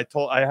Muriel.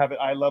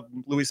 I love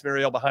Luis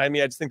Muriel behind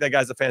me. I just think that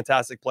guy's a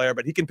fantastic player,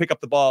 but he can pick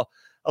up the ball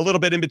a little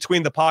bit in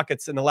between the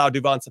pockets and allow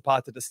Duvan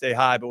Zapata to stay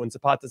high. But when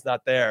Zapata's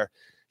not there,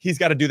 he's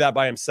got to do that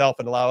by himself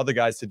and allow other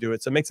guys to do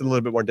it. So it makes it a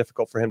little bit more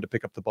difficult for him to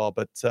pick up the ball.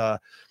 But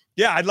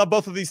yeah, I love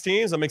both of these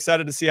teams. I'm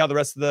excited to see how the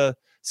rest of the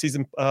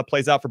season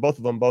plays out for both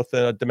of them, both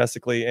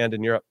domestically and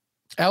in Europe.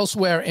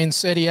 Elsewhere in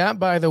Serie A,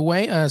 by the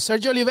way,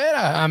 Sergio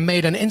Oliveira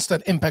made an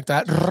instant impact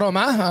at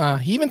Roma.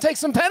 He even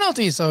takes some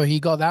penalties, so he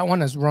got that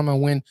one as Roma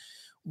win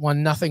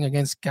 1-0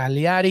 against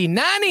Cagliari.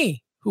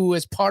 Nani, who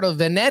is part of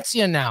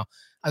Venezia now,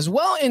 as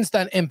well,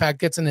 instant impact,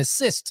 gets an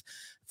assist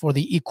for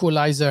the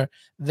equalizer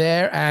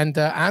there. And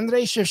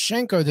Andrei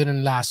Shevchenko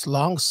didn't last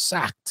long,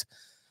 sacked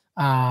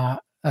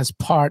as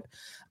part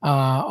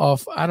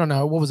of, I don't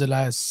know, what was it,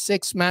 last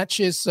 6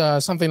 matches,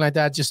 something like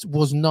that, just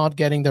was not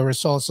getting the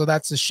results. So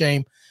that's a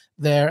shame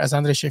there as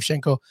Andrei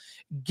Shevchenko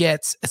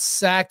gets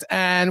sacked.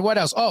 And what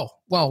else? Oh,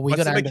 well, we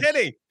got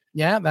McKinney.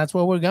 Yeah, that's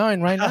where we're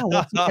going right now.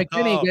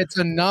 McKinney gets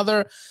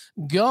another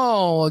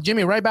goal.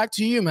 Jimmy, right back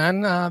to you,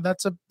 man.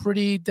 That's a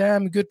pretty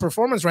damn good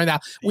performance right now.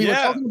 We were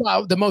talking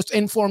about the most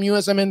informed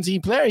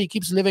USMNT player. He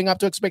keeps living up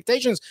to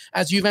expectations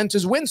as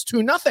Juventus wins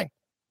 2-0.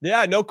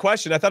 Yeah, no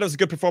question. I thought it was a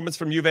good performance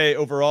from Juve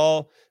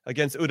overall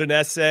against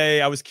Udinese.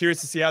 I was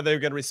curious to see how they were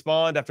going to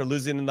respond after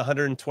losing in the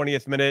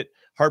 120th minute,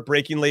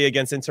 heartbreakingly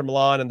against Inter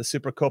Milan in the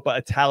Supercoppa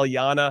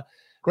Italiana.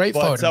 Great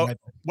photo. So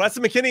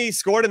Weston McKennie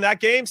scored in that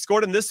game,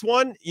 scored in this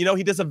one. You know,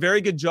 he does a very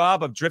good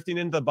job of drifting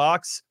into the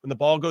box when the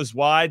ball goes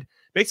wide.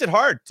 Makes it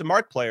hard to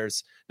mark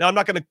players. Now, I'm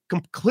not going to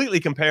completely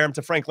compare him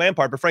to Frank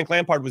Lampard, but Frank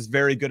Lampard was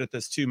very good at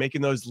this too,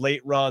 making those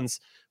late runs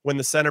when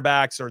the center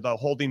backs or the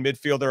holding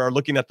midfielder are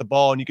looking at the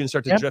ball and you can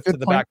start to drift to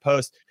the back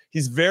post.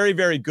 He's very,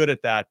 very good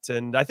at that.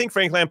 And I think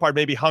Frank Lampard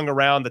maybe hung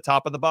around the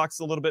top of the box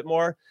a little bit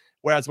more,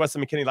 whereas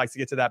Weston McKennie likes to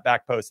get to that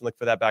back post and look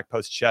for that back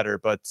post cheddar.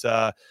 But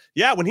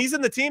yeah, when he's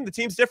in the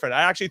team's different.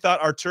 I actually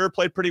thought Artur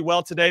played pretty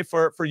well today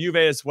for Juve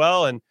as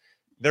well. And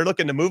they're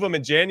looking to move him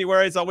in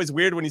January. It's always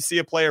weird when you see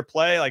a player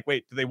play. Like,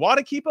 wait, do they want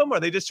to keep him? Or are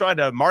they just trying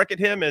to market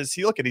him as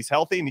he's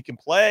healthy and he can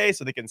play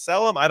so they can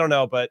sell him? I don't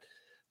know. But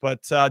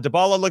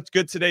Dybala looked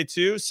good today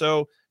too.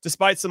 So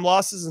despite some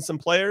losses and some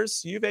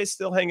players, Juve's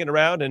still hanging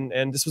around.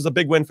 And this was a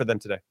big win for them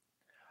today.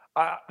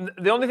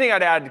 The only thing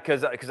I'd add,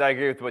 because I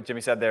agree with what Jimmy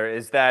said there,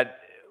 is that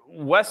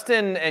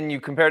Weston, and you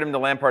compared him to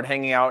Lampard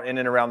hanging out in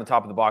and around the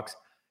top of the box,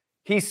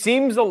 he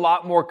seems a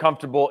lot more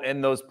comfortable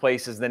in those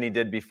places than he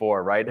did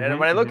before, right? And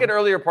when I look at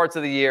earlier parts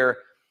of the year,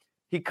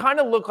 he kind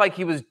of looked like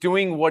he was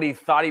doing what he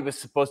thought he was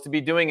supposed to be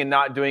doing and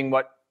not doing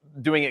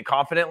it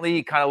confidently.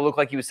 He kind of looked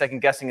like he was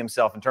second-guessing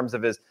himself in terms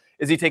of is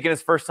he taking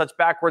his first touch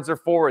backwards or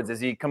forwards? Is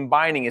he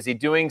combining? Is he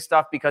doing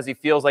stuff because he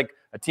feels like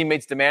a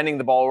teammate's demanding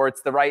the ball or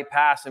it's the right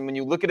pass? And when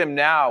you look at him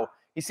now,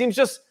 he seems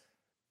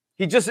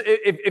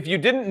if you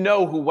didn't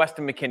know who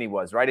Weston McKennie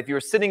was, right? If you were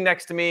sitting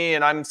next to me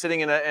and I'm sitting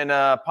in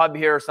a pub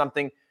here or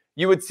something,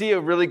 you would see a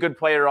really good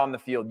player on the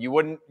field. You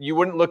wouldn't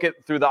look at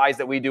through the eyes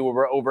that we do where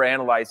we're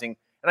overanalyzing.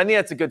 And I think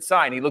that's a good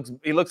sign. He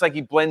looks like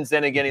he blends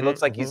in again. He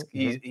looks like he's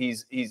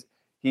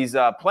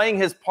playing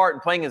his part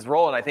and playing his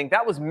role. And I think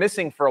that was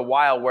missing for a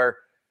while, where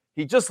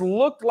he just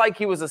looked like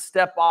he was a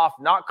step off,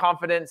 not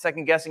confident,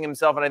 second guessing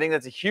himself. And I think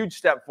that's a huge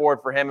step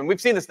forward for him. And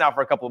we've seen this now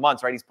for a couple of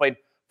months, right? He's played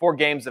 4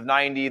 games of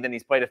 90, then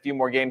he's played a few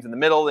more games in the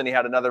middle, then he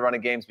had another run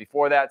of games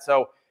before that.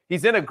 So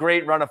he's in a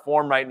great run of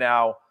form right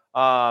now.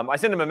 I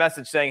sent him a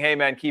message saying, hey,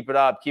 man, keep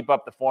up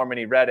the form. And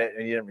he read it,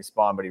 and he didn't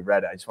respond, but he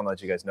read it. I just want to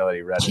let you guys know that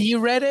he read it. He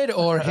read it,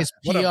 or his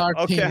PR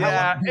team?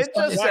 Yeah, it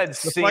just said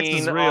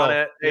scene on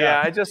it.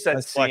 Yeah, it just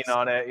said scene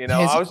on it. You know,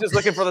 I was just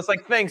looking for this,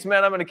 like, thanks,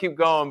 man, I'm going to keep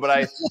going.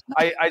 But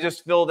I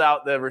just filled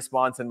out the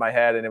response in my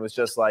head, and it was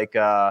just like,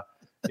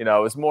 it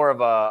was more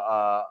of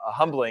a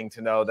humbling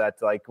to know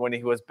that, like, when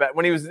he was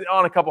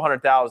on a couple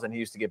 100,000, he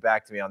used to get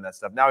back to me on that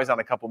stuff. Now he's on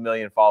a couple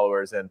million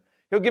followers, and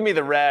he'll give me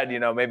the red,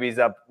 maybe he's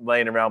up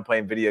laying around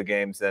playing video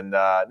games, and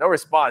no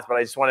response. But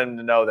I just wanted him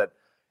to know that,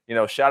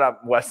 shout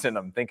out Weston,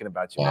 I'm thinking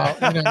about you,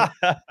 man.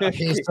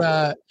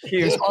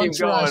 His entourage,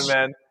 going,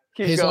 man.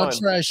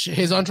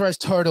 His entourage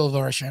turtle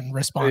version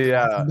responded.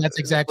 Yeah, that's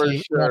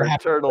exactly what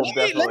happened.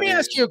 Let me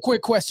ask you a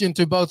quick question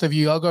to both of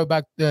you. I'll go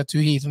back to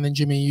Heath, and then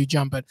Jimmy, you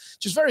jump it.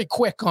 Just very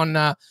quick on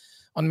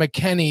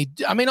McKennie.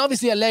 I mean,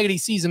 obviously Allegri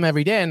sees him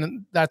every day,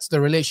 and that's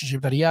the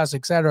relationship that he has,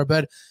 etc.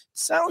 But it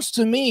sounds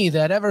to me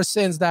that ever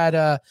since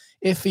that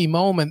iffy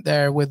moment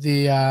there with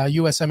the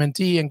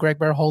USMNT and Greg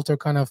Berhalter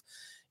kind of,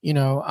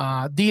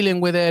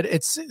 dealing with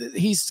it,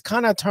 he's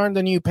kind of turned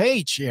a new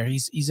page here.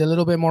 He's a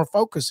little bit more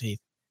focused, Heath.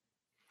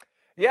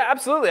 Yeah,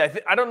 absolutely.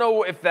 I don't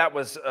know if that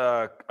was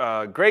a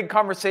Greg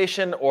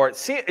conversation, or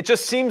it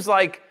just seems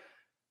like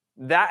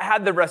that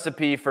had the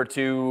recipe for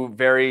 2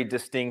 very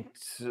distinct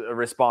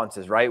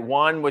responses, right?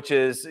 One, which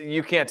is,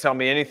 you can't tell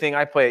me anything.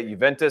 I play at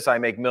Juventus. I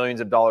make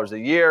millions of dollars a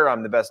year.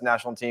 I'm the best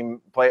national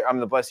team player. I'm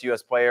the best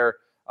U.S. player,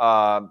 or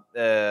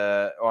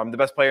I'm the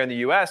best player in the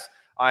U.S.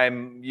 I've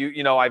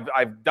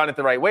done it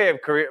the right way.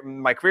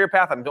 My career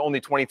path. I'm only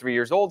 23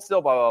 years old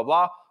still. Blah blah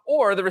blah.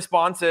 Or the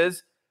response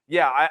is,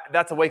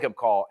 that's a wake-up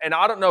call. And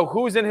I don't know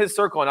who's in his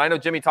circle. And I know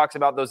Jimmy talks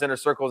about those inner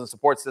circles and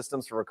support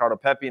systems for Ricardo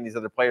Pepi and these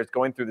other players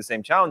going through the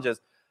same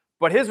challenges.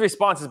 But his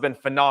response has been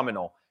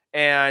phenomenal.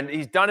 And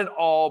he's done it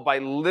all by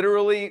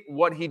literally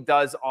what he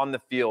does on the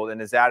field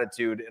and his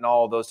attitude and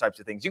all those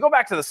types of things. You go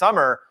back to the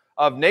summer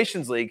of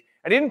Nations League,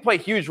 and he didn't play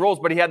huge roles,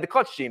 but he had the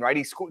clutch gene, right?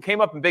 He came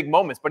up in big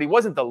moments, but he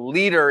wasn't the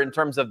leader in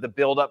terms of the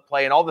build-up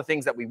play and all the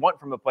things that we want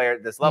from a player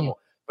at this level.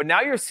 But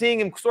now you're seeing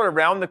him sort of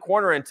round the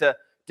corner into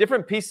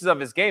different pieces of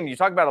his game. You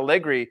talk about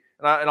Allegri,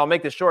 and I'll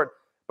make this short,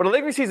 but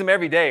Allegri sees him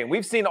every day. And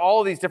we've seen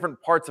all these different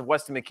parts of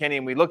Weston McKennie,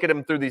 and we look at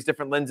him through these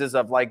different lenses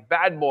of, like,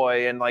 bad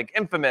boy and, like,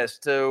 infamous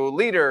to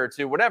leader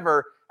to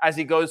whatever as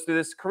he goes through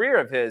this career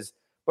of his.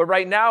 But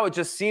right now, it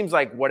just seems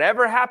like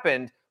whatever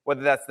happened,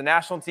 whether that's the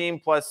national team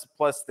plus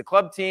the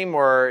club team,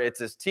 or it's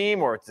his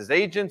team, or it's his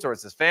agents, or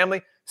it's his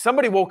family,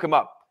 somebody woke him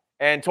up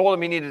and told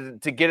him he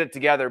needed to get it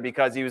together,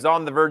 because he was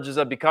on the verges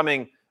of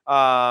becoming,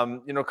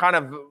 kind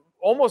of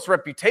almost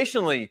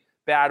reputationally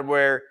bad,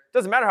 where it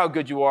doesn't matter how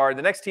good you are,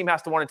 the next team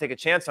has to want to take a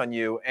chance on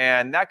you,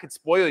 and that could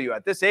spoil you.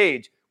 At this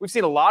age, we've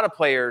seen a lot of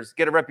players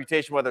get a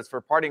reputation, whether it's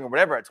for partying or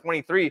whatever, at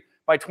 23.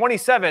 By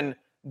 27,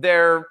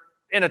 they're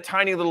in a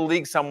tiny little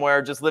league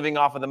somewhere, just living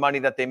off of the money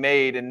that they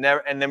made, and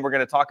then we're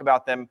going to talk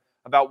about them,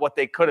 about what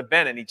they could have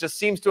been, and he just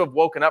seems to have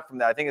woken up from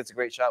that. I think it's a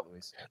great shot,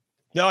 Luis.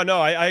 No,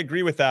 I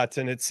agree with that.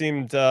 And it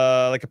seemed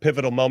like a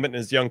pivotal moment in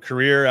his young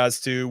career as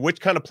to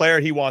which kind of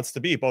player he wants to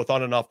be, both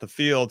on and off the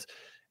field.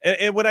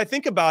 And when I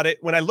think about it,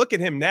 when I look at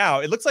him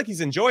now, it looks like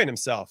he's enjoying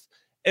himself.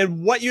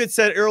 And what you had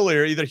said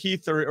earlier, either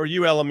Heath or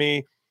you,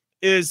 LME,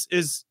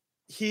 is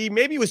he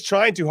maybe was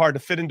trying too hard to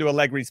fit into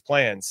Allegri's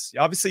plans.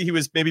 Obviously, he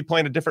was maybe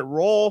playing a different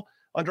role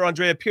under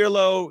Andrea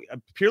Pirlo.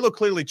 Pirlo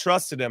clearly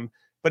trusted him,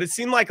 but it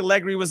seemed like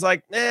Allegri was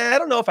like, I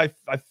don't know if I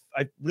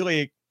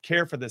really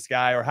care for this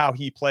guy, or how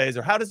he plays,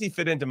 or how does he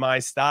fit into my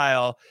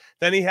style.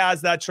 Then he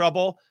has that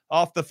trouble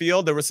off the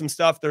field. There's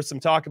some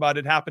talk about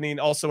it happening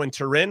also in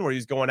Turin, where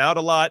he's going out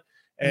a lot.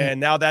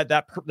 And now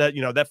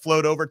that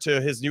flowed over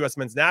to his U.S.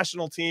 men's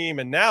national team.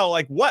 And now,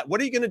 like, what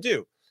are you going to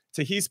do?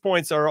 To Heath's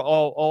points are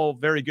all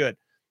very good.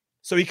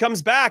 So he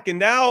comes back, and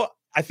now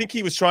I think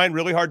he was trying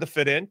really hard to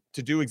fit in,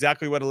 to do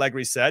exactly what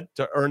Allegri said,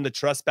 to earn the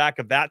trust back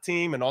of that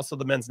team and also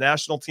the men's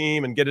national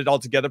team, and get it all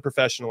together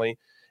professionally.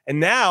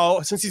 And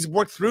now, since he's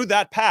worked through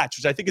that patch,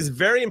 which I think is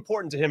very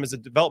important to him as a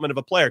development of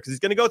a player, because he's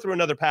going to go through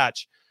another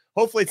patch.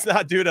 Hopefully it's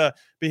not due to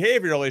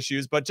behavioral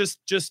issues, but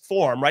just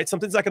form, right?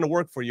 Something's not going to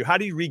work for you. How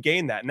do you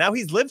regain that? Now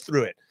he's lived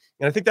through it.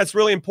 And I think that's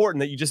really important,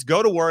 that you just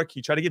go to work,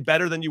 you try to get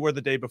better than you were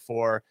the day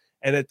before.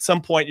 And at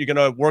some point you're going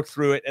to work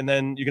through it, and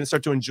then you're going to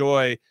start to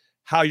enjoy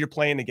how you're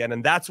playing again.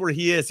 And that's where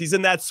he is. He's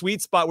in that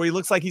sweet spot where he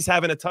looks like he's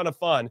having a ton of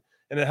fun.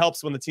 and it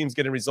helps when the team's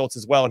getting results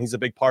as well, and he's a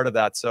big part of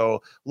that.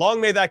 So long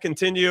may that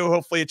continue.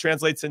 Hopefully it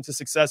translates into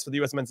success for the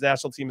U.S. men's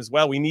national team as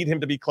well. We need him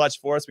to be clutch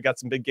for us. We got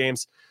some big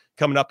games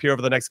coming up here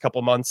over the next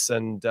couple months,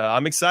 and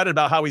I'm excited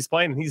about how he's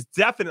playing. He's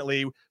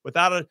definitely,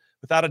 without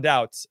a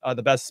doubt,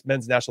 the best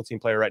men's national team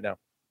player right now.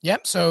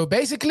 Yep. So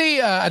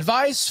basically,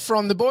 advice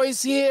from the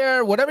boys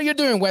here: whatever you're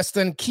doing,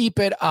 Weston, keep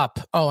it up.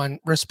 Oh, and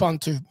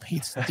respond to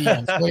Heath's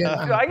DMs.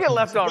 I get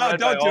left on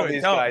red by all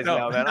these guys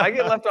now, man. I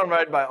get left on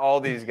red by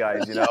all these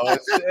guys. You know,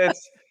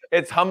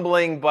 it's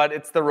humbling, but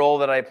it's the role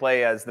that I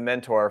play as the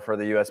mentor for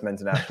the U.S.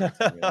 men's national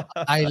team. You know?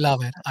 I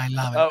love it.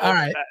 All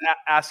right.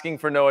 Asking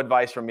for no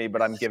advice from me,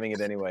 but I'm giving it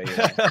anyway. You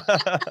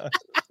know?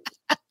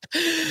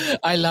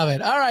 I love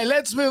it. All right,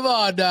 let's move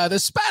on. The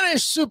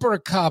Spanish Super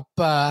Cup.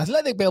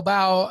 Athletic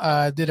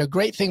Bilbao did a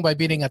great thing by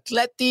beating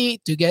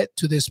Atleti to get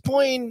to this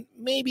point.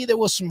 Maybe there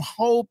was some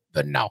hope,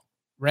 but no.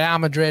 Real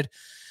Madrid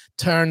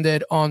turned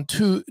it on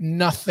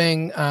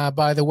 2-0.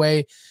 By the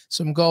way,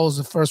 some goals.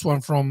 The first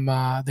one from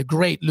the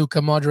great Luka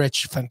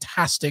Modric,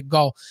 fantastic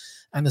goal.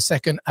 And the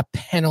second, a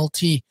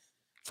penalty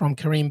from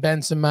Karim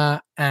Benzema.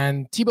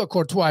 And Thibaut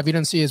Courtois, if you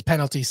didn't see his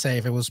penalty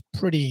save, it was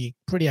pretty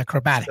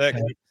acrobatic.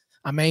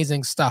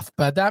 Amazing stuff.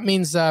 But that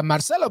means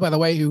Marcelo, by the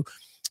way, who,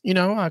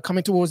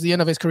 coming towards the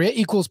end of his career,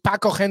 equals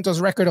Paco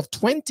Gento's record of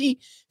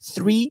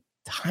 23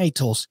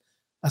 titles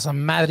as a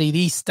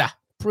Madridista.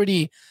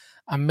 Pretty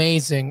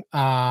amazing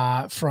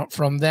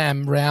from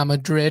them, Real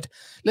Madrid.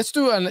 Let's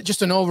do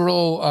just an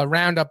overall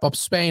roundup of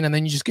Spain, and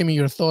then you just give me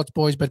your thoughts,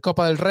 boys. But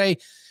Copa del Rey,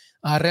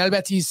 Real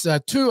Betis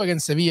 2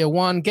 against Sevilla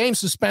 1. Game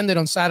suspended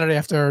on Saturday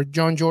after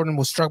John Jordan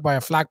was struck by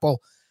a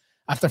flagpole.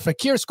 After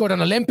Fekir scored an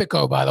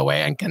Olympico, by the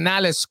way, and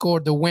Canales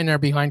scored the winner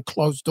behind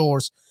closed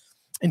doors.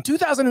 In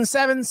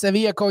 2007,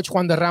 Sevilla coach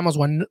Juan de Ramos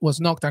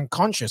was knocked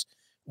unconscious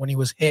when he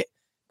was hit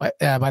by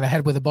the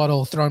head with a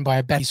bottle thrown by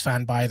a Betis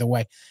fan, by the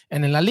way.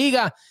 And in La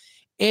Liga,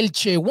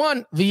 Elche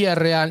 1,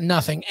 Villarreal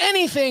nothing.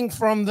 Anything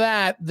from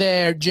that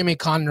there, Jimmy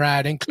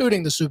Conrad,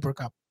 including the Super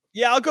Cup?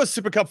 Yeah, I'll go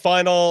Super Cup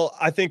final.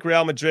 I think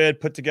Real Madrid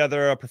put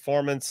together a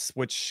performance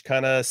which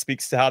kind of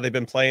speaks to how they've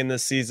been playing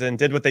this season,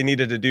 did what they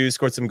needed to do,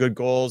 scored some good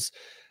goals.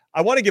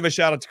 I want to give a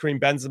shout out to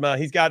Karim Benzema.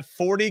 He's got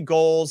 40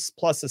 goals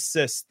plus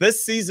assists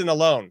this season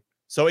alone.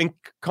 So in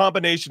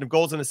combination of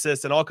goals and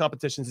assists in all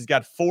competitions, he's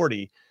got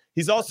 40.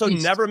 He's also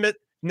never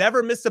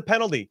missed a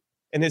penalty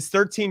in his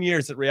 13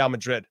 years at Real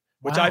Madrid,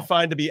 which I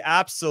find to be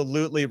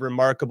absolutely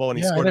remarkable. And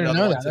he scored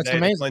another one today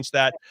to clinch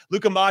that.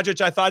 Luka Modric,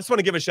 I just want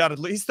to give a shout out.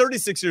 He's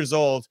 36 years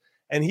old,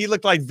 and he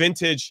looked like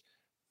vintage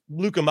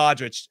Luka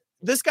Modric.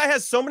 This guy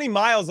has so many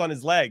miles on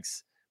his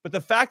legs. But the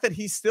fact that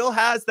he still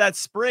has that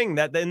spring,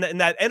 that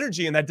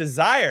energy and that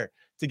desire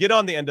to get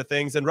on the end of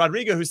things, and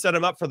Rodrigo, who set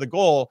him up for the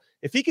goal,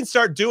 if he can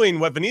start doing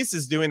what Vinicius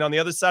is doing on the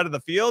other side of the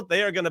field,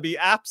 they are going to be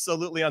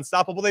absolutely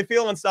unstoppable. They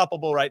feel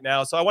unstoppable right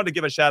now. So I wanted to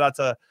give a shout out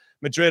to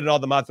Madrid and all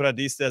the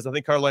Madridistas. I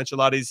think Carlo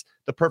Ancelotti's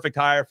the perfect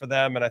hire for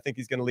them, and I think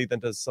he's going to lead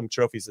them to some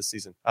trophies this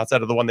season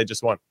outside of the one they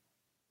just won.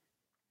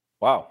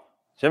 Wow.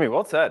 Jimmy,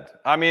 well said.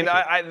 I mean,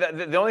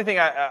 the only thing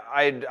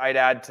I'd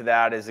add to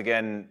that is,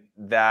 again,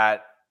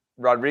 that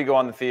Rodrigo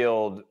on the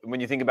field,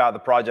 when you think about the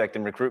project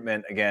and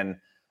recruitment,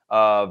 again,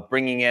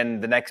 bringing in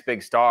the next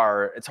big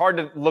star, it's hard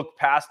to look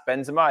past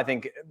Benzema. I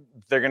think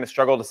they're going to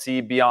struggle to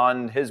see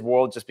beyond his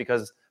world just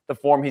because the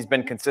form he's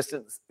been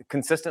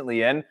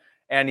consistently in,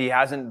 and he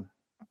hasn't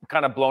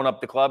kind of blown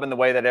up the club in the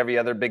way that every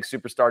other big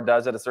superstar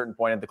does at a certain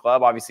point at the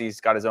club. Obviously,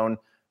 he's got his own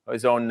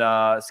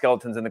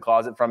skeletons in the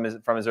closet from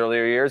his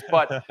earlier years.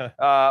 But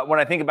when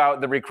I think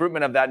about the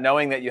recruitment of that,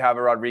 knowing that you have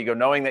a Rodrigo,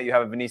 knowing that you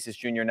have a Vinicius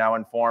Jr. now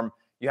in form,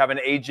 you have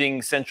an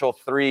aging central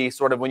three,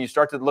 sort of when you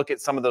start to look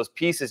at some of those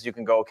pieces, you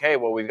can go, okay,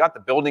 well, we've got the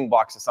building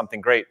blocks of something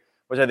great,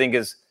 which I think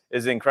is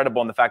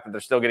incredible. And the fact that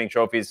they're still getting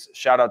trophies.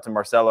 Shout out to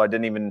Marcelo. I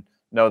didn't even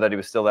know that he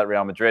was still at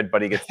Real Madrid,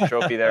 but he gets the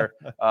trophy there.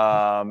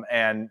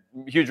 And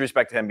huge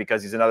respect to him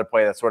because he's another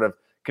player that sort of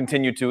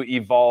continued to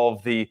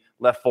evolve the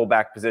left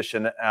fullback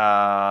position in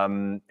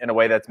a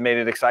way that's made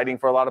it exciting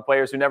for a lot of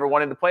players who never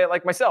wanted to play it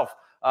like myself.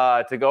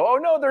 To go, oh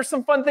no, there's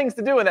some fun things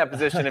to do in that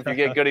position if you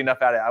get good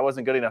enough at it. I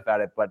wasn't good enough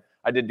at it, but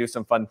I did do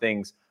some fun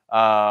things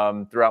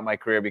throughout my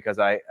career because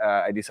I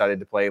decided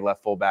to play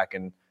left fullback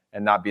and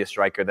not be a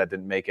striker that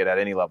didn't make it at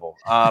any level.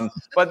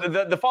 But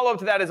the follow-up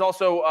to that is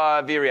also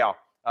Villarreal.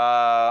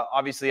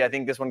 Obviously, I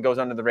think this one goes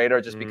under the radar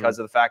just because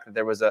of the fact that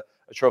there was a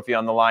trophy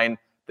on the line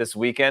this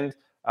weekend.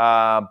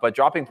 But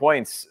dropping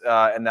points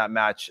in that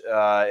match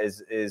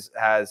has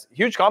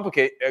huge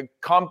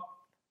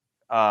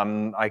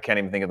I can't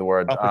even think of the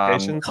word.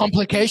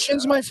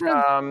 Complications, my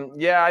friend?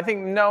 Yeah, I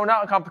think, no,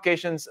 not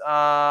complications.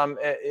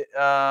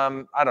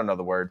 I don't know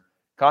the word.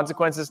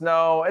 Consequences?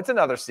 No, it's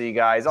another C,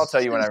 guys. I'll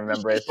tell you when I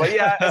remember it. But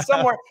yeah,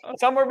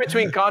 somewhere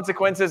between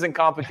consequences and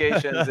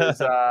complications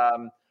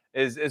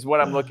is what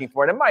I'm looking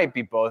for. And it might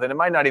be both, and it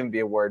might not even be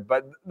a word.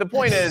 But the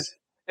point is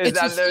it's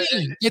a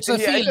feeling.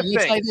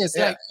 It's like this.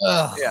 Yeah.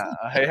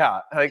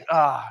 Like,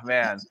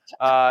 man.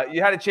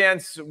 You had a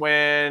chance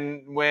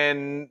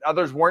when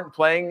others weren't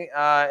playing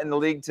in the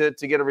league to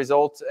get a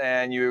result,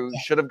 and you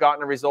should have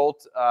gotten a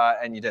result,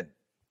 and you didn't.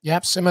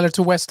 Yep, similar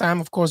to West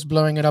Ham, of course,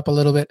 blowing it up a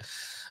little bit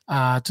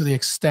to the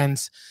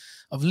extent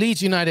of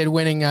Leeds United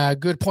winning. A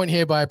good point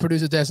here by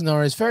producer Des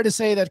Norris. Fair to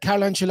say that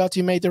Carlo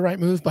Ancelotti made the right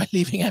move by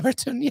leaving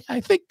Everton. Yeah,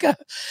 I think.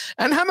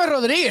 And James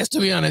Rodriguez, to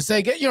be honest,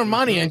 get your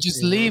money and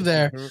just leave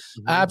there.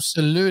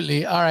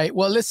 Absolutely. All right.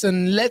 Well,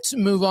 listen, let's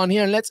move on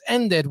here. Let's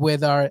end it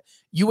with our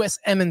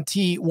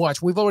USMNT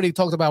watch. We've already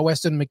talked about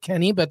Weston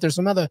McKennie, but there's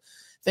some other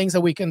things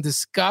that we can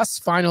discuss.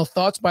 Final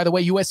thoughts, by the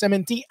way,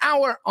 USMNT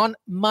hour on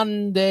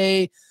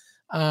Monday.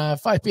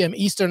 5 p.m.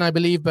 Eastern, I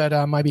believe, but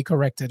might be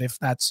corrected if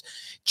that's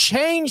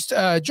changed.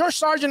 George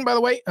Sargent, by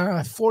the way,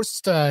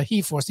 forced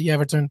the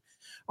Everton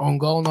own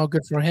goal. No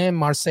good for him.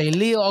 Marseille,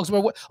 Lille,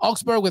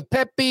 Augsburg with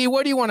Pepe.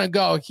 Where do you want to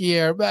go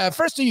here?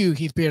 First to you,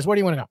 Heath Pierce. Where do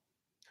you want to go?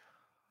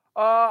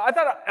 I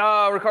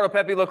thought Ricardo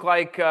Pepi looked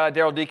like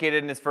Daryl Dike did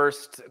in his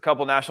first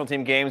couple national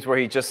team games, where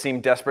he just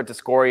seemed desperate to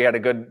score. He had a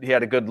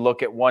good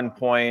look at one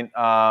point.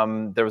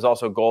 There was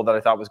also a goal that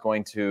I thought was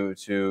going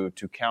to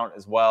count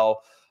as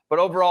well. But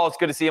overall, it's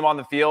good to see him on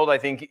the field. I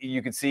think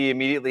you could see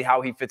immediately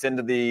how he fits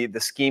into the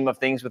scheme of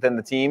things within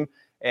the team.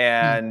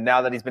 And now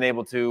that he's been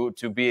able to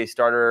be a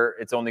starter,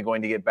 it's only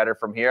going to get better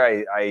from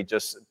here. I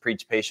just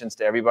preach patience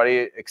to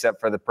everybody except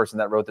for the person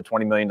that wrote the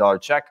 $20 million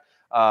check.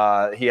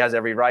 He has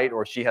every right,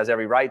 or she has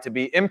every right, to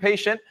be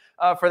impatient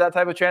for that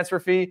type of transfer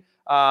fee.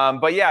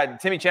 But yeah,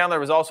 Timmy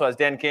Chandler was also, as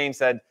Dan Kane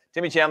said,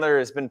 Timmy Chandler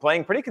has been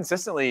playing pretty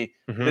consistently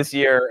this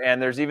year,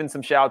 and there's even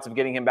some shouts of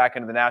getting him back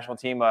into the national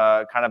team,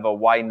 kind of a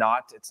why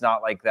not. It's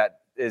not like that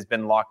has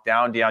been locked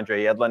down.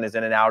 DeAndre Yedlin is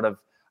in and out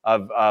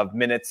of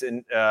minutes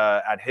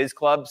at his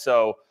club.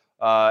 So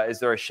is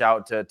there a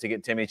shout to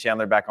get Timmy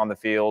Chandler back on the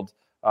field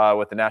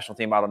with the national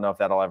team? I don't know if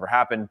that'll ever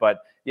happen.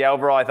 But yeah,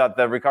 overall, I thought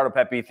the Ricardo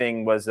Pepi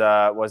thing was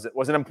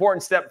an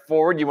important step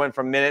forward. You went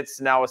from minutes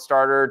to now a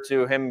starter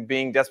to him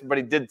being desperate, but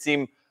he did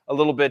seem a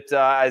little bit,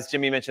 as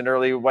Jimmy mentioned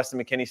earlier, Weston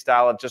McKennie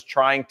style of just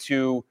trying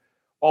to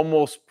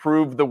almost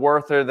prove the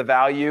worth or the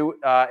value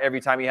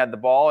every time he had the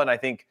ball. And I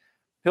think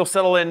he'll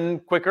settle in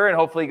quicker, and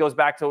hopefully he goes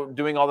back to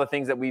doing all the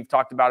things that we've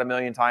talked about a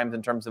million times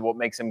in terms of what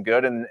makes him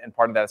good. And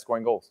part of that is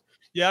scoring goals.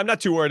 Yeah, I'm not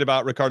too worried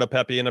about Ricardo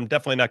Pepi, and I'm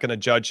definitely not going to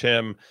judge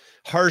him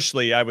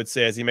harshly, I would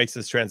say, as he makes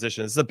this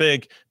transition. It's a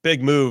big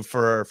move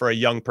for a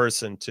young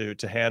person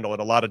to handle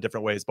in a lot of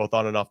different ways, both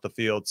on and off the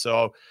field.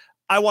 So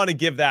I want to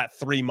give that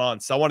 3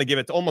 months. I want to give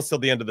it almost till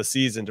the end of the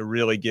season to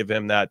really give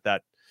him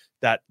that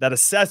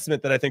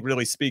assessment that I think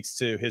really speaks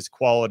to his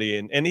quality.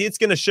 And it's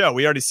going to show.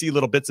 We already see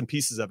little bits and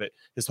pieces of it.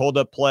 His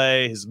hold-up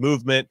play, his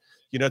movement,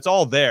 it's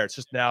all there. It's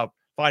just now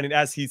finding,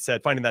 as he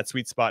said, finding that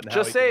sweet spot.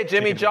 Just say it,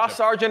 Jimmy. Josh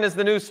Sargent is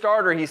the new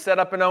starter. He set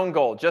up an own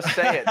goal. Just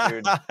say it,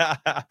 dude.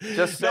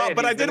 Just say it.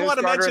 But I didn't want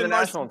to mention the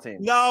national team.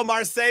 No,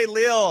 Marseille,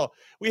 Lille.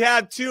 We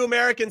had two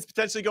Americans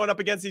potentially going up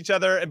against each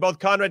other, and both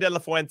Conrad de la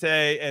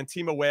Fuente and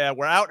Timo Weah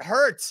were out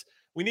hurt.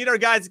 We need our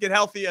guys to get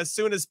healthy as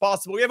soon as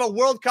possible. We have a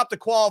World Cup to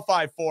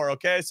qualify for,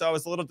 okay? So I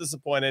was a little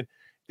disappointed.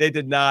 They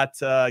did not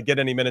get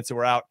any minutes and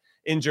were out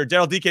injured.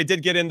 Daryl Dike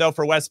did get in, though,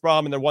 for West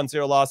Brom in their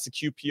 1-0 loss to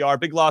QPR.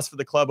 Big loss for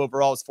the club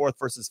overall. It's 4th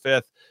versus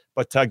 5th.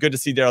 But good to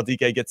see Daryl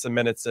Dike get some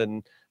minutes,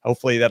 and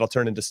hopefully that'll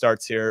turn into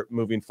starts here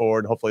moving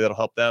forward. Hopefully that'll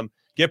help them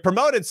get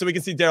promoted so we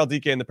can see Daryl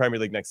Dike in the Premier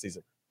League next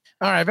season.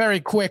 All right, very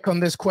quick on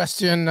this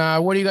question.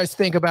 What do you guys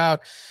think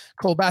about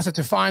Cole Bassett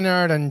to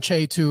Feyenoord and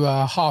Che to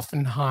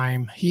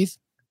Hoffenheim? Heath?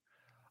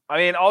 I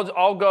mean,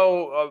 I'll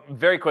go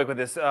very quick with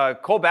this.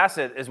 Cole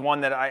Bassett is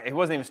one that he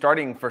wasn't even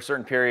starting for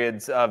certain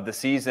periods of the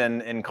season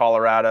in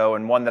Colorado,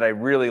 and one that I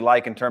really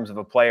like in terms of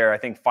a player. I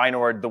think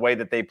Feyenoord, the way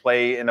that they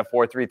play in a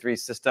 4-3-3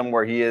 system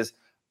where he is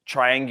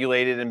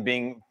triangulated and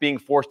being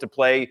forced to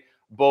play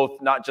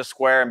both not just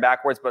square and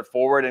backwards, but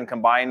forward and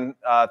combine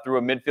through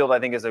a midfield, I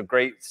think is a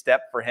great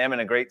step for him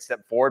and a great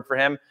step forward for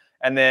him.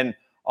 And then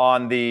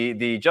on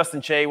the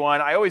Justin Che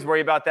one, I always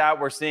worry about that.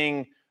 We're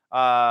seeing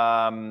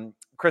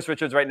Chris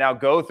Richards right now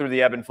go through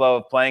the ebb and flow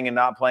of playing and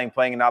not playing,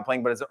 playing and not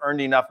playing, but has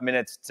earned enough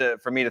minutes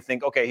for me to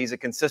think, okay, he's a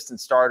consistent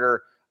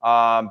starter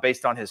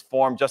based on his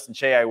form. Justin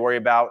Che, I worry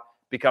about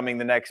becoming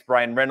the next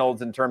Brian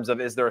Reynolds in terms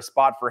of, is there a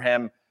spot for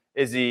him?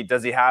 Does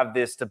he have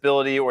the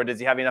stability, or does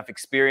he have enough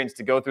experience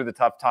to go through the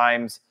tough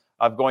times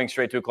of going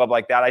straight to a club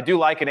like that? I do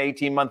like an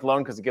 18-month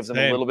loan because it gives him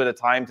a little bit of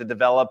time to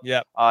develop.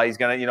 Yeah. He's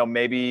going to,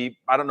 maybe,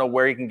 I don't know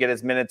where he can get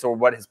his minutes or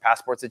what his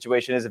passport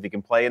situation is, if he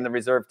can play in the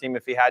reserve team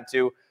if he had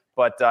to.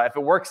 But if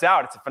it works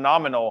out, it's a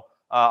phenomenal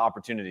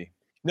opportunity.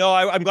 No,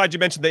 I'm glad you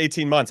mentioned the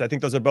 18 months. I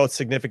think those are both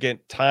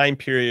significant time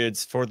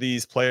periods for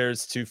these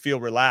players to feel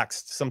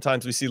relaxed.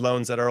 Sometimes we see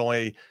loans that are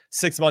only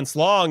 6 months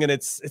long, and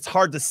it's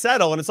hard to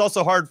settle. And it's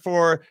also hard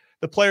for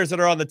the players that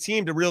are on the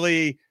team to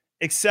really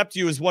accept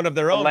you as one of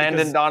their own.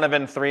 Landon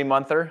Donovan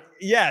 3-monther.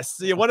 Yes.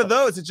 Yeah, one of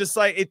those. It's just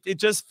like, it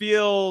just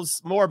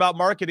feels more about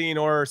marketing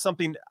or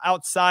something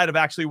outside of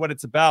actually what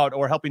it's about,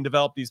 or helping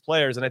develop these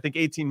players. And I think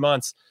 18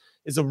 months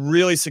is a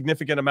really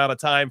significant amount of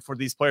time for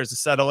these players to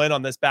settle in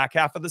on this back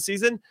half of the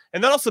season,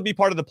 and then also be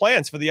part of the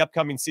plans for the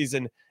upcoming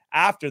season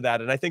after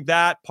that. And I think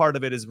that part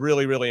of it is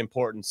really, really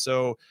important.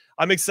 So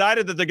I'm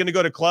excited that they're going to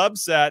go to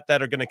clubs that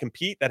are going to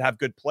compete, that have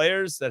good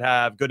players, that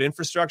have good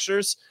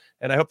infrastructures.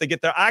 And I hope they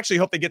get there. I actually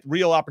hope they get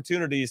real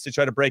opportunities to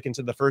try to break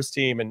into the first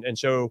team and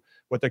show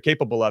what they're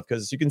capable of,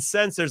 because you can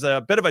sense there's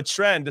a bit of a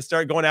trend to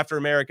start going after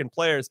American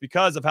players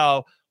because of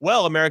how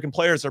well American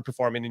players are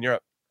performing in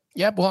Europe.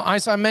 Yep. Well,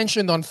 as I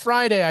mentioned on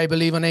Friday, I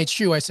believe on HQ,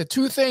 I said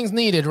 2 things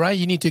needed, right?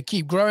 You need to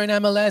keep growing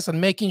MLS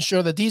and making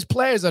sure that these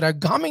players that are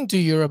coming to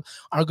Europe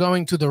are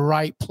going to the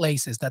right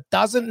places. That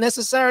doesn't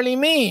necessarily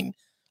mean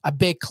a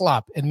big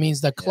club. It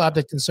means the club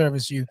that can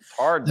service you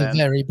the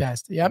very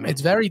best. Yeah, it's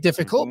very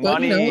difficult.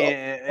 Money but,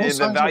 and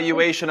the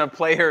valuation of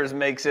players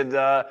makes it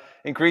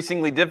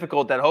increasingly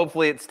difficult. That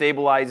hopefully it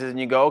stabilizes and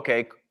you go,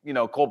 okay,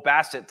 Cole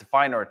Bassett to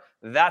Feyenoord.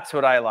 That's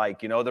what I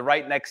like. The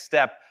right next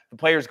step. The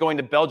players going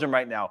to Belgium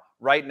right now,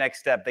 right next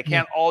step. They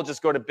can't all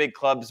just go to big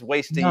clubs,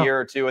 waste a year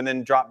or two, and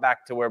then drop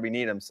back to where we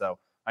need them. So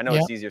I know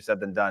it's easier said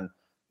than done.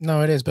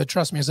 No, it is. But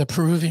trust me, as a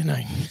Peruvian,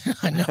 I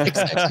know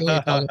exactly what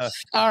you're talking about.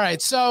 All right.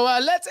 So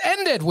let's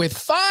end it with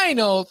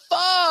final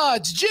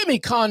thoughts. Jimmy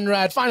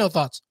Conrad, final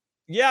thoughts.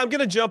 Yeah, I'm going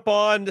to jump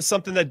on to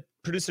something that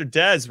producer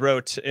Des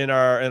wrote in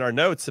our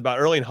notes about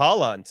Erling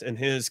Haaland and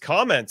his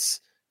comments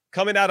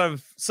coming out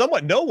of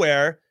somewhat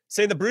nowhere,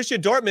 saying the Borussia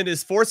Dortmund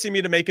is forcing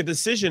me to make a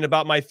decision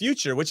about my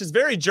future, which is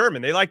very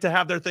German. They like to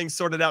have their things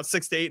sorted out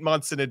 6 to 8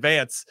 months in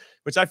advance,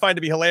 which I find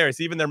to be hilarious.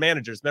 Even their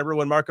managers. Remember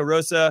when Marco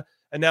Rose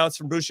announced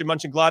from Borussia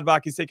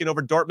Mönchengladbach he's taking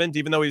over Dortmund,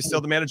 even though he's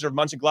still the manager of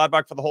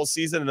Mönchengladbach for the whole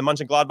season, and the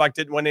Mönchengladbach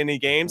didn't win any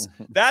games?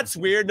 That's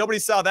weird. Nobody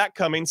saw that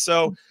coming.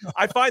 So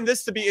I find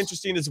this to be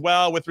interesting as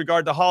well with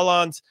regard to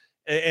Haaland.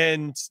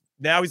 And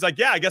now he's like,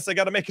 yeah, I guess I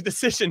got to make a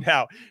decision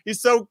now.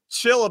 He's so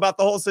chill about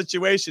the whole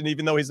situation,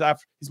 even though he's one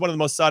of the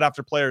most sought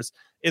after players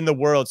in the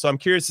world. So I'm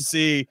curious to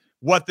see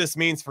what this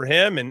means for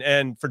him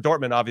and for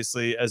Dortmund,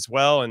 obviously, as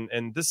well.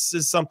 And this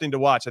is something to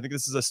watch. I think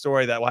this is a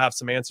story that will have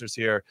some answers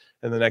here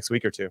in the next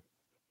week or two.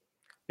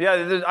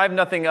 Yeah, I have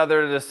nothing else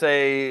to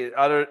say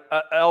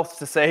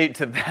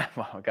to that.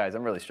 Well, guys,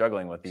 I'm really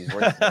struggling with these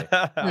words today.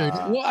 Dude,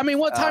 well, I mean,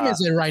 what time is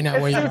it right now?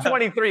 It's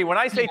 2:23. When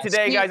I say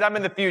today, guys, I'm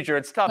in the future.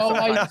 It's tough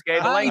sometimes. Okay,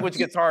 the language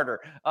gets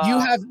harder.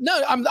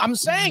 I'm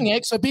saying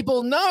it so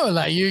people know,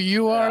 like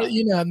you are,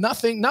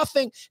 nothing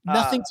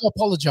to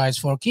apologize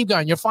for. Keep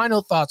going. Your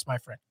final thoughts, my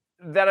friend.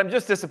 That I'm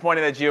just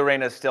disappointed that Gio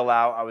Reyna is still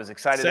out. I was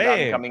excited about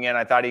him coming in.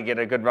 I thought he'd get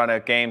a good run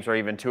of games or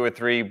even 2 or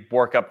 3,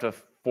 work up to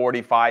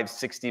 45,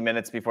 60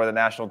 minutes before the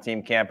national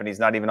team camp, and he's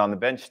not even on the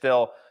bench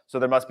still. So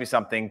there must be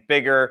something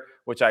bigger,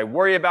 which I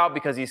worry about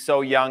because he's so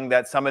young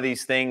that some of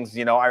these things,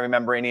 I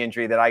remember any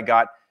injury that I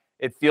got,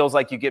 it feels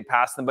like you get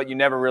past them, but you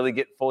never really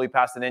get fully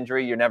past an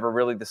injury. You're never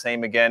really the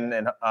same again.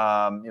 And,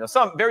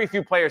 some very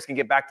few players can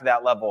get back to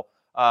that level.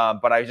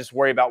 But I just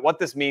worry about what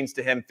this means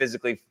to him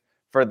physically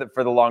for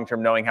the long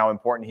term, knowing how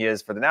important he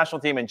is for the national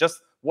team and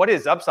just what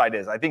his upside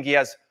is. I think he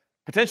has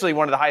potentially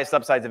one of the highest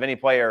upsides of any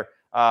player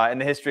in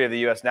the history of the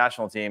U.S.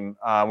 national team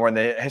or in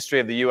the history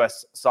of the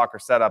U.S. soccer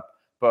setup.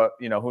 But,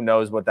 who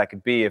knows what that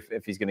could be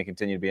if he's going to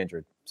continue to be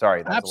injured.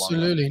 Sorry.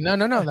 Absolutely. No.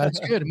 That's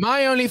good.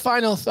 My only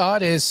final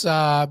thought is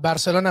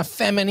Barcelona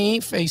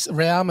Femení face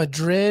Real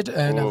Madrid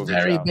in a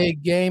very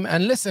big game.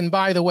 And listen,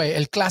 by the way,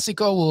 El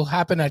Clásico will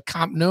happen at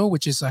Camp Nou,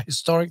 which is a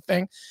historic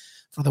thing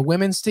for the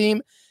women's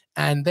team.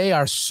 And they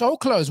are so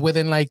close,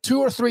 within like 2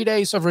 or 3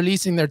 days of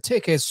releasing their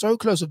tickets, so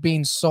close of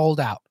being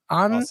sold out.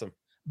 Awesome.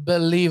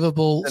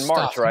 Unbelievable in stuff.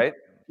 March, right?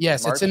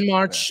 Yes, it's in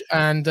March,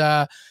 and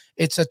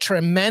it's a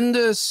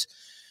tremendous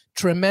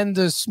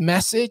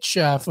message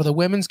for the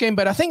women's game.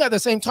 But I think at the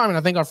same time, and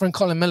I think our friend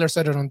Colin Miller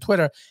said it on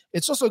Twitter,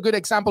 it's also a good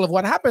example of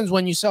what happens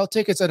when you sell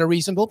tickets at a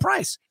reasonable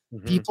price.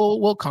 Mm-hmm. People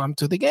will come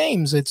to the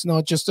games. It's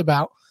not just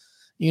about,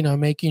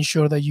 making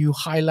sure that you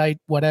highlight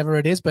whatever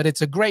it is, but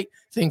it's a great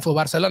thing for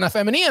Barcelona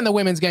Femení and the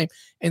women's game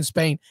in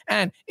Spain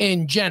and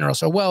in general.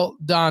 So well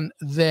done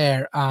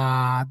there.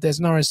 Des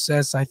Norris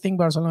says, I think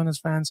Barcelona's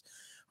fans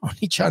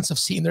only chance of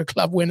seeing their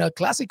club win El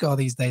Clásico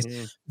these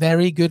days.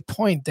 Very good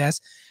point, Des.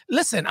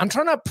 Listen, I'm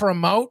trying to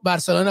promote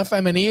Barcelona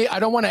Femení. I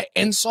don't want to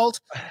insult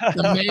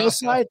the male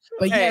side,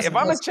 but yes. If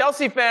I'm a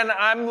Chelsea fan,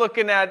 I'm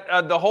looking at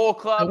the whole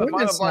club. If I'm a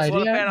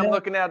Barcelona fan, I'm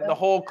looking at the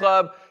whole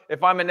club.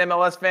 If I'm an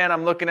MLS fan,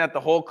 I'm looking at the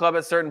whole club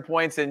at certain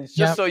points. And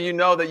just so you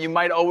know that you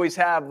might always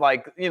have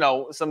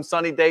some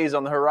sunny days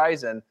on the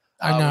horizon.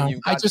 I know.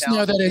 I just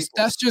know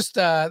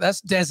that that's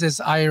Des's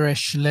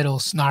Irish little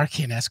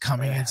snarkiness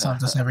coming in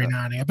sometimes every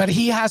now and again. But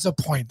he has a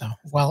point, though.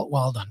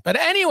 Well done. But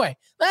anyway,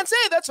 that's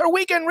it. That's our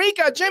weekend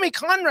recap. Jimmy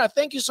Conrad,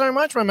 thank you so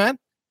much, my man.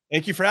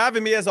 Thank you for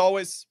having me, as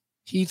always.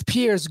 Heath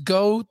Pierce,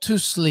 go to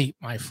sleep,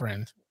 my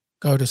friend.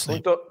 Go to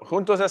sleep.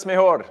 Juntos es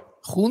mejor.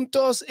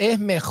 Juntos es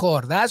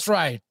mejor. That's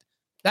right.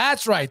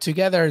 That's right.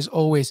 Together is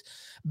always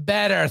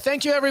better.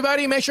 Thank you,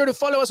 everybody. Make sure to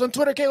follow us on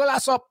Twitter, Que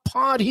Golazo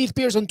Pod, Heath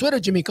Pierce on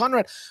Twitter, Jimmy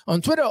Conrad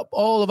on Twitter,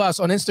 all of us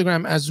on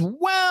Instagram as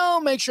well.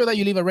 Make sure that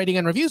you leave a rating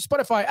and review,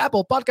 Spotify,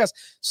 Apple Podcasts,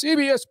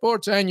 CBS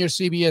Sports, and your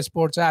CBS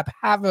Sports app.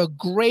 Have a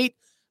great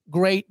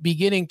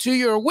beginning to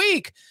your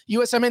week.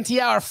 USMNT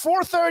Hour,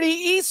 4:30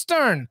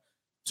 Eastern.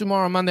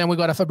 tomorrow, Monday, and we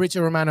got a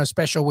Fabrizio Romano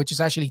special, which is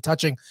actually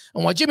touching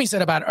on what Jimmy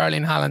said about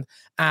Erling Haaland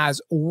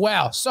as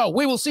well. So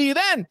we will see you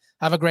then.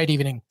 Have a great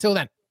evening. Till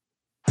then.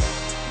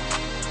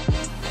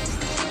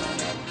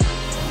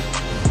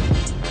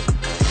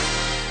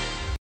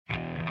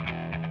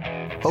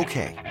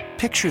 Okay,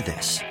 picture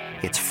this.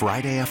 It's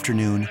Friday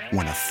afternoon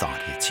when a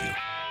thought hits you.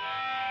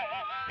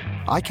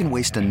 I can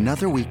waste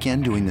another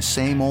weekend doing the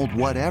same old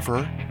whatever,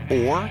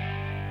 or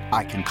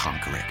I can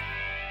conquer it.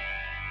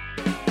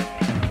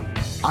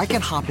 I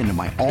can hop into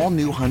my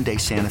all-new Hyundai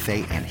Santa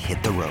Fe and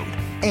hit the road.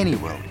 Any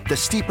road. The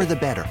steeper, the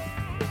better.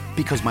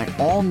 Because my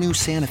all-new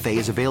Santa Fe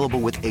is available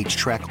with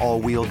H-Track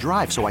all-wheel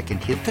drive, so I can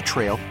hit the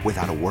trail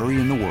without a worry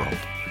in the world.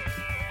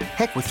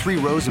 Heck, with 3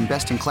 rows and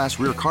best-in-class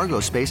rear cargo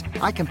space,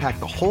 I can pack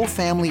the whole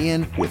family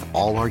in with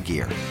all our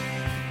gear.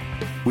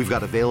 We've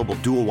got available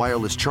dual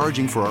wireless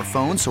charging for our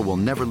phones, so we'll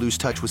never lose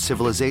touch with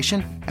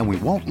civilization, and we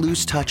won't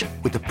lose touch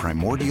with the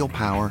primordial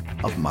power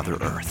of Mother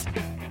Earth.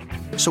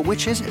 So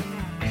which is it?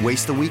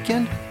 Waste the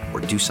weekend or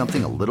do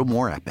something a little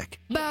more epic?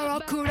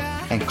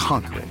 And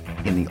conquer it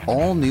in the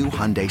all-new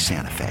Hyundai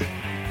Santa Fe.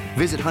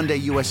 Visit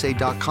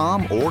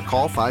HyundaiUSA.com or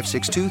call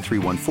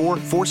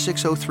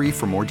 562-314-4603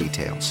 for more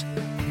details.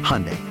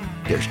 Hyundai,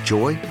 there's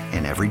joy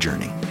in every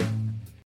journey.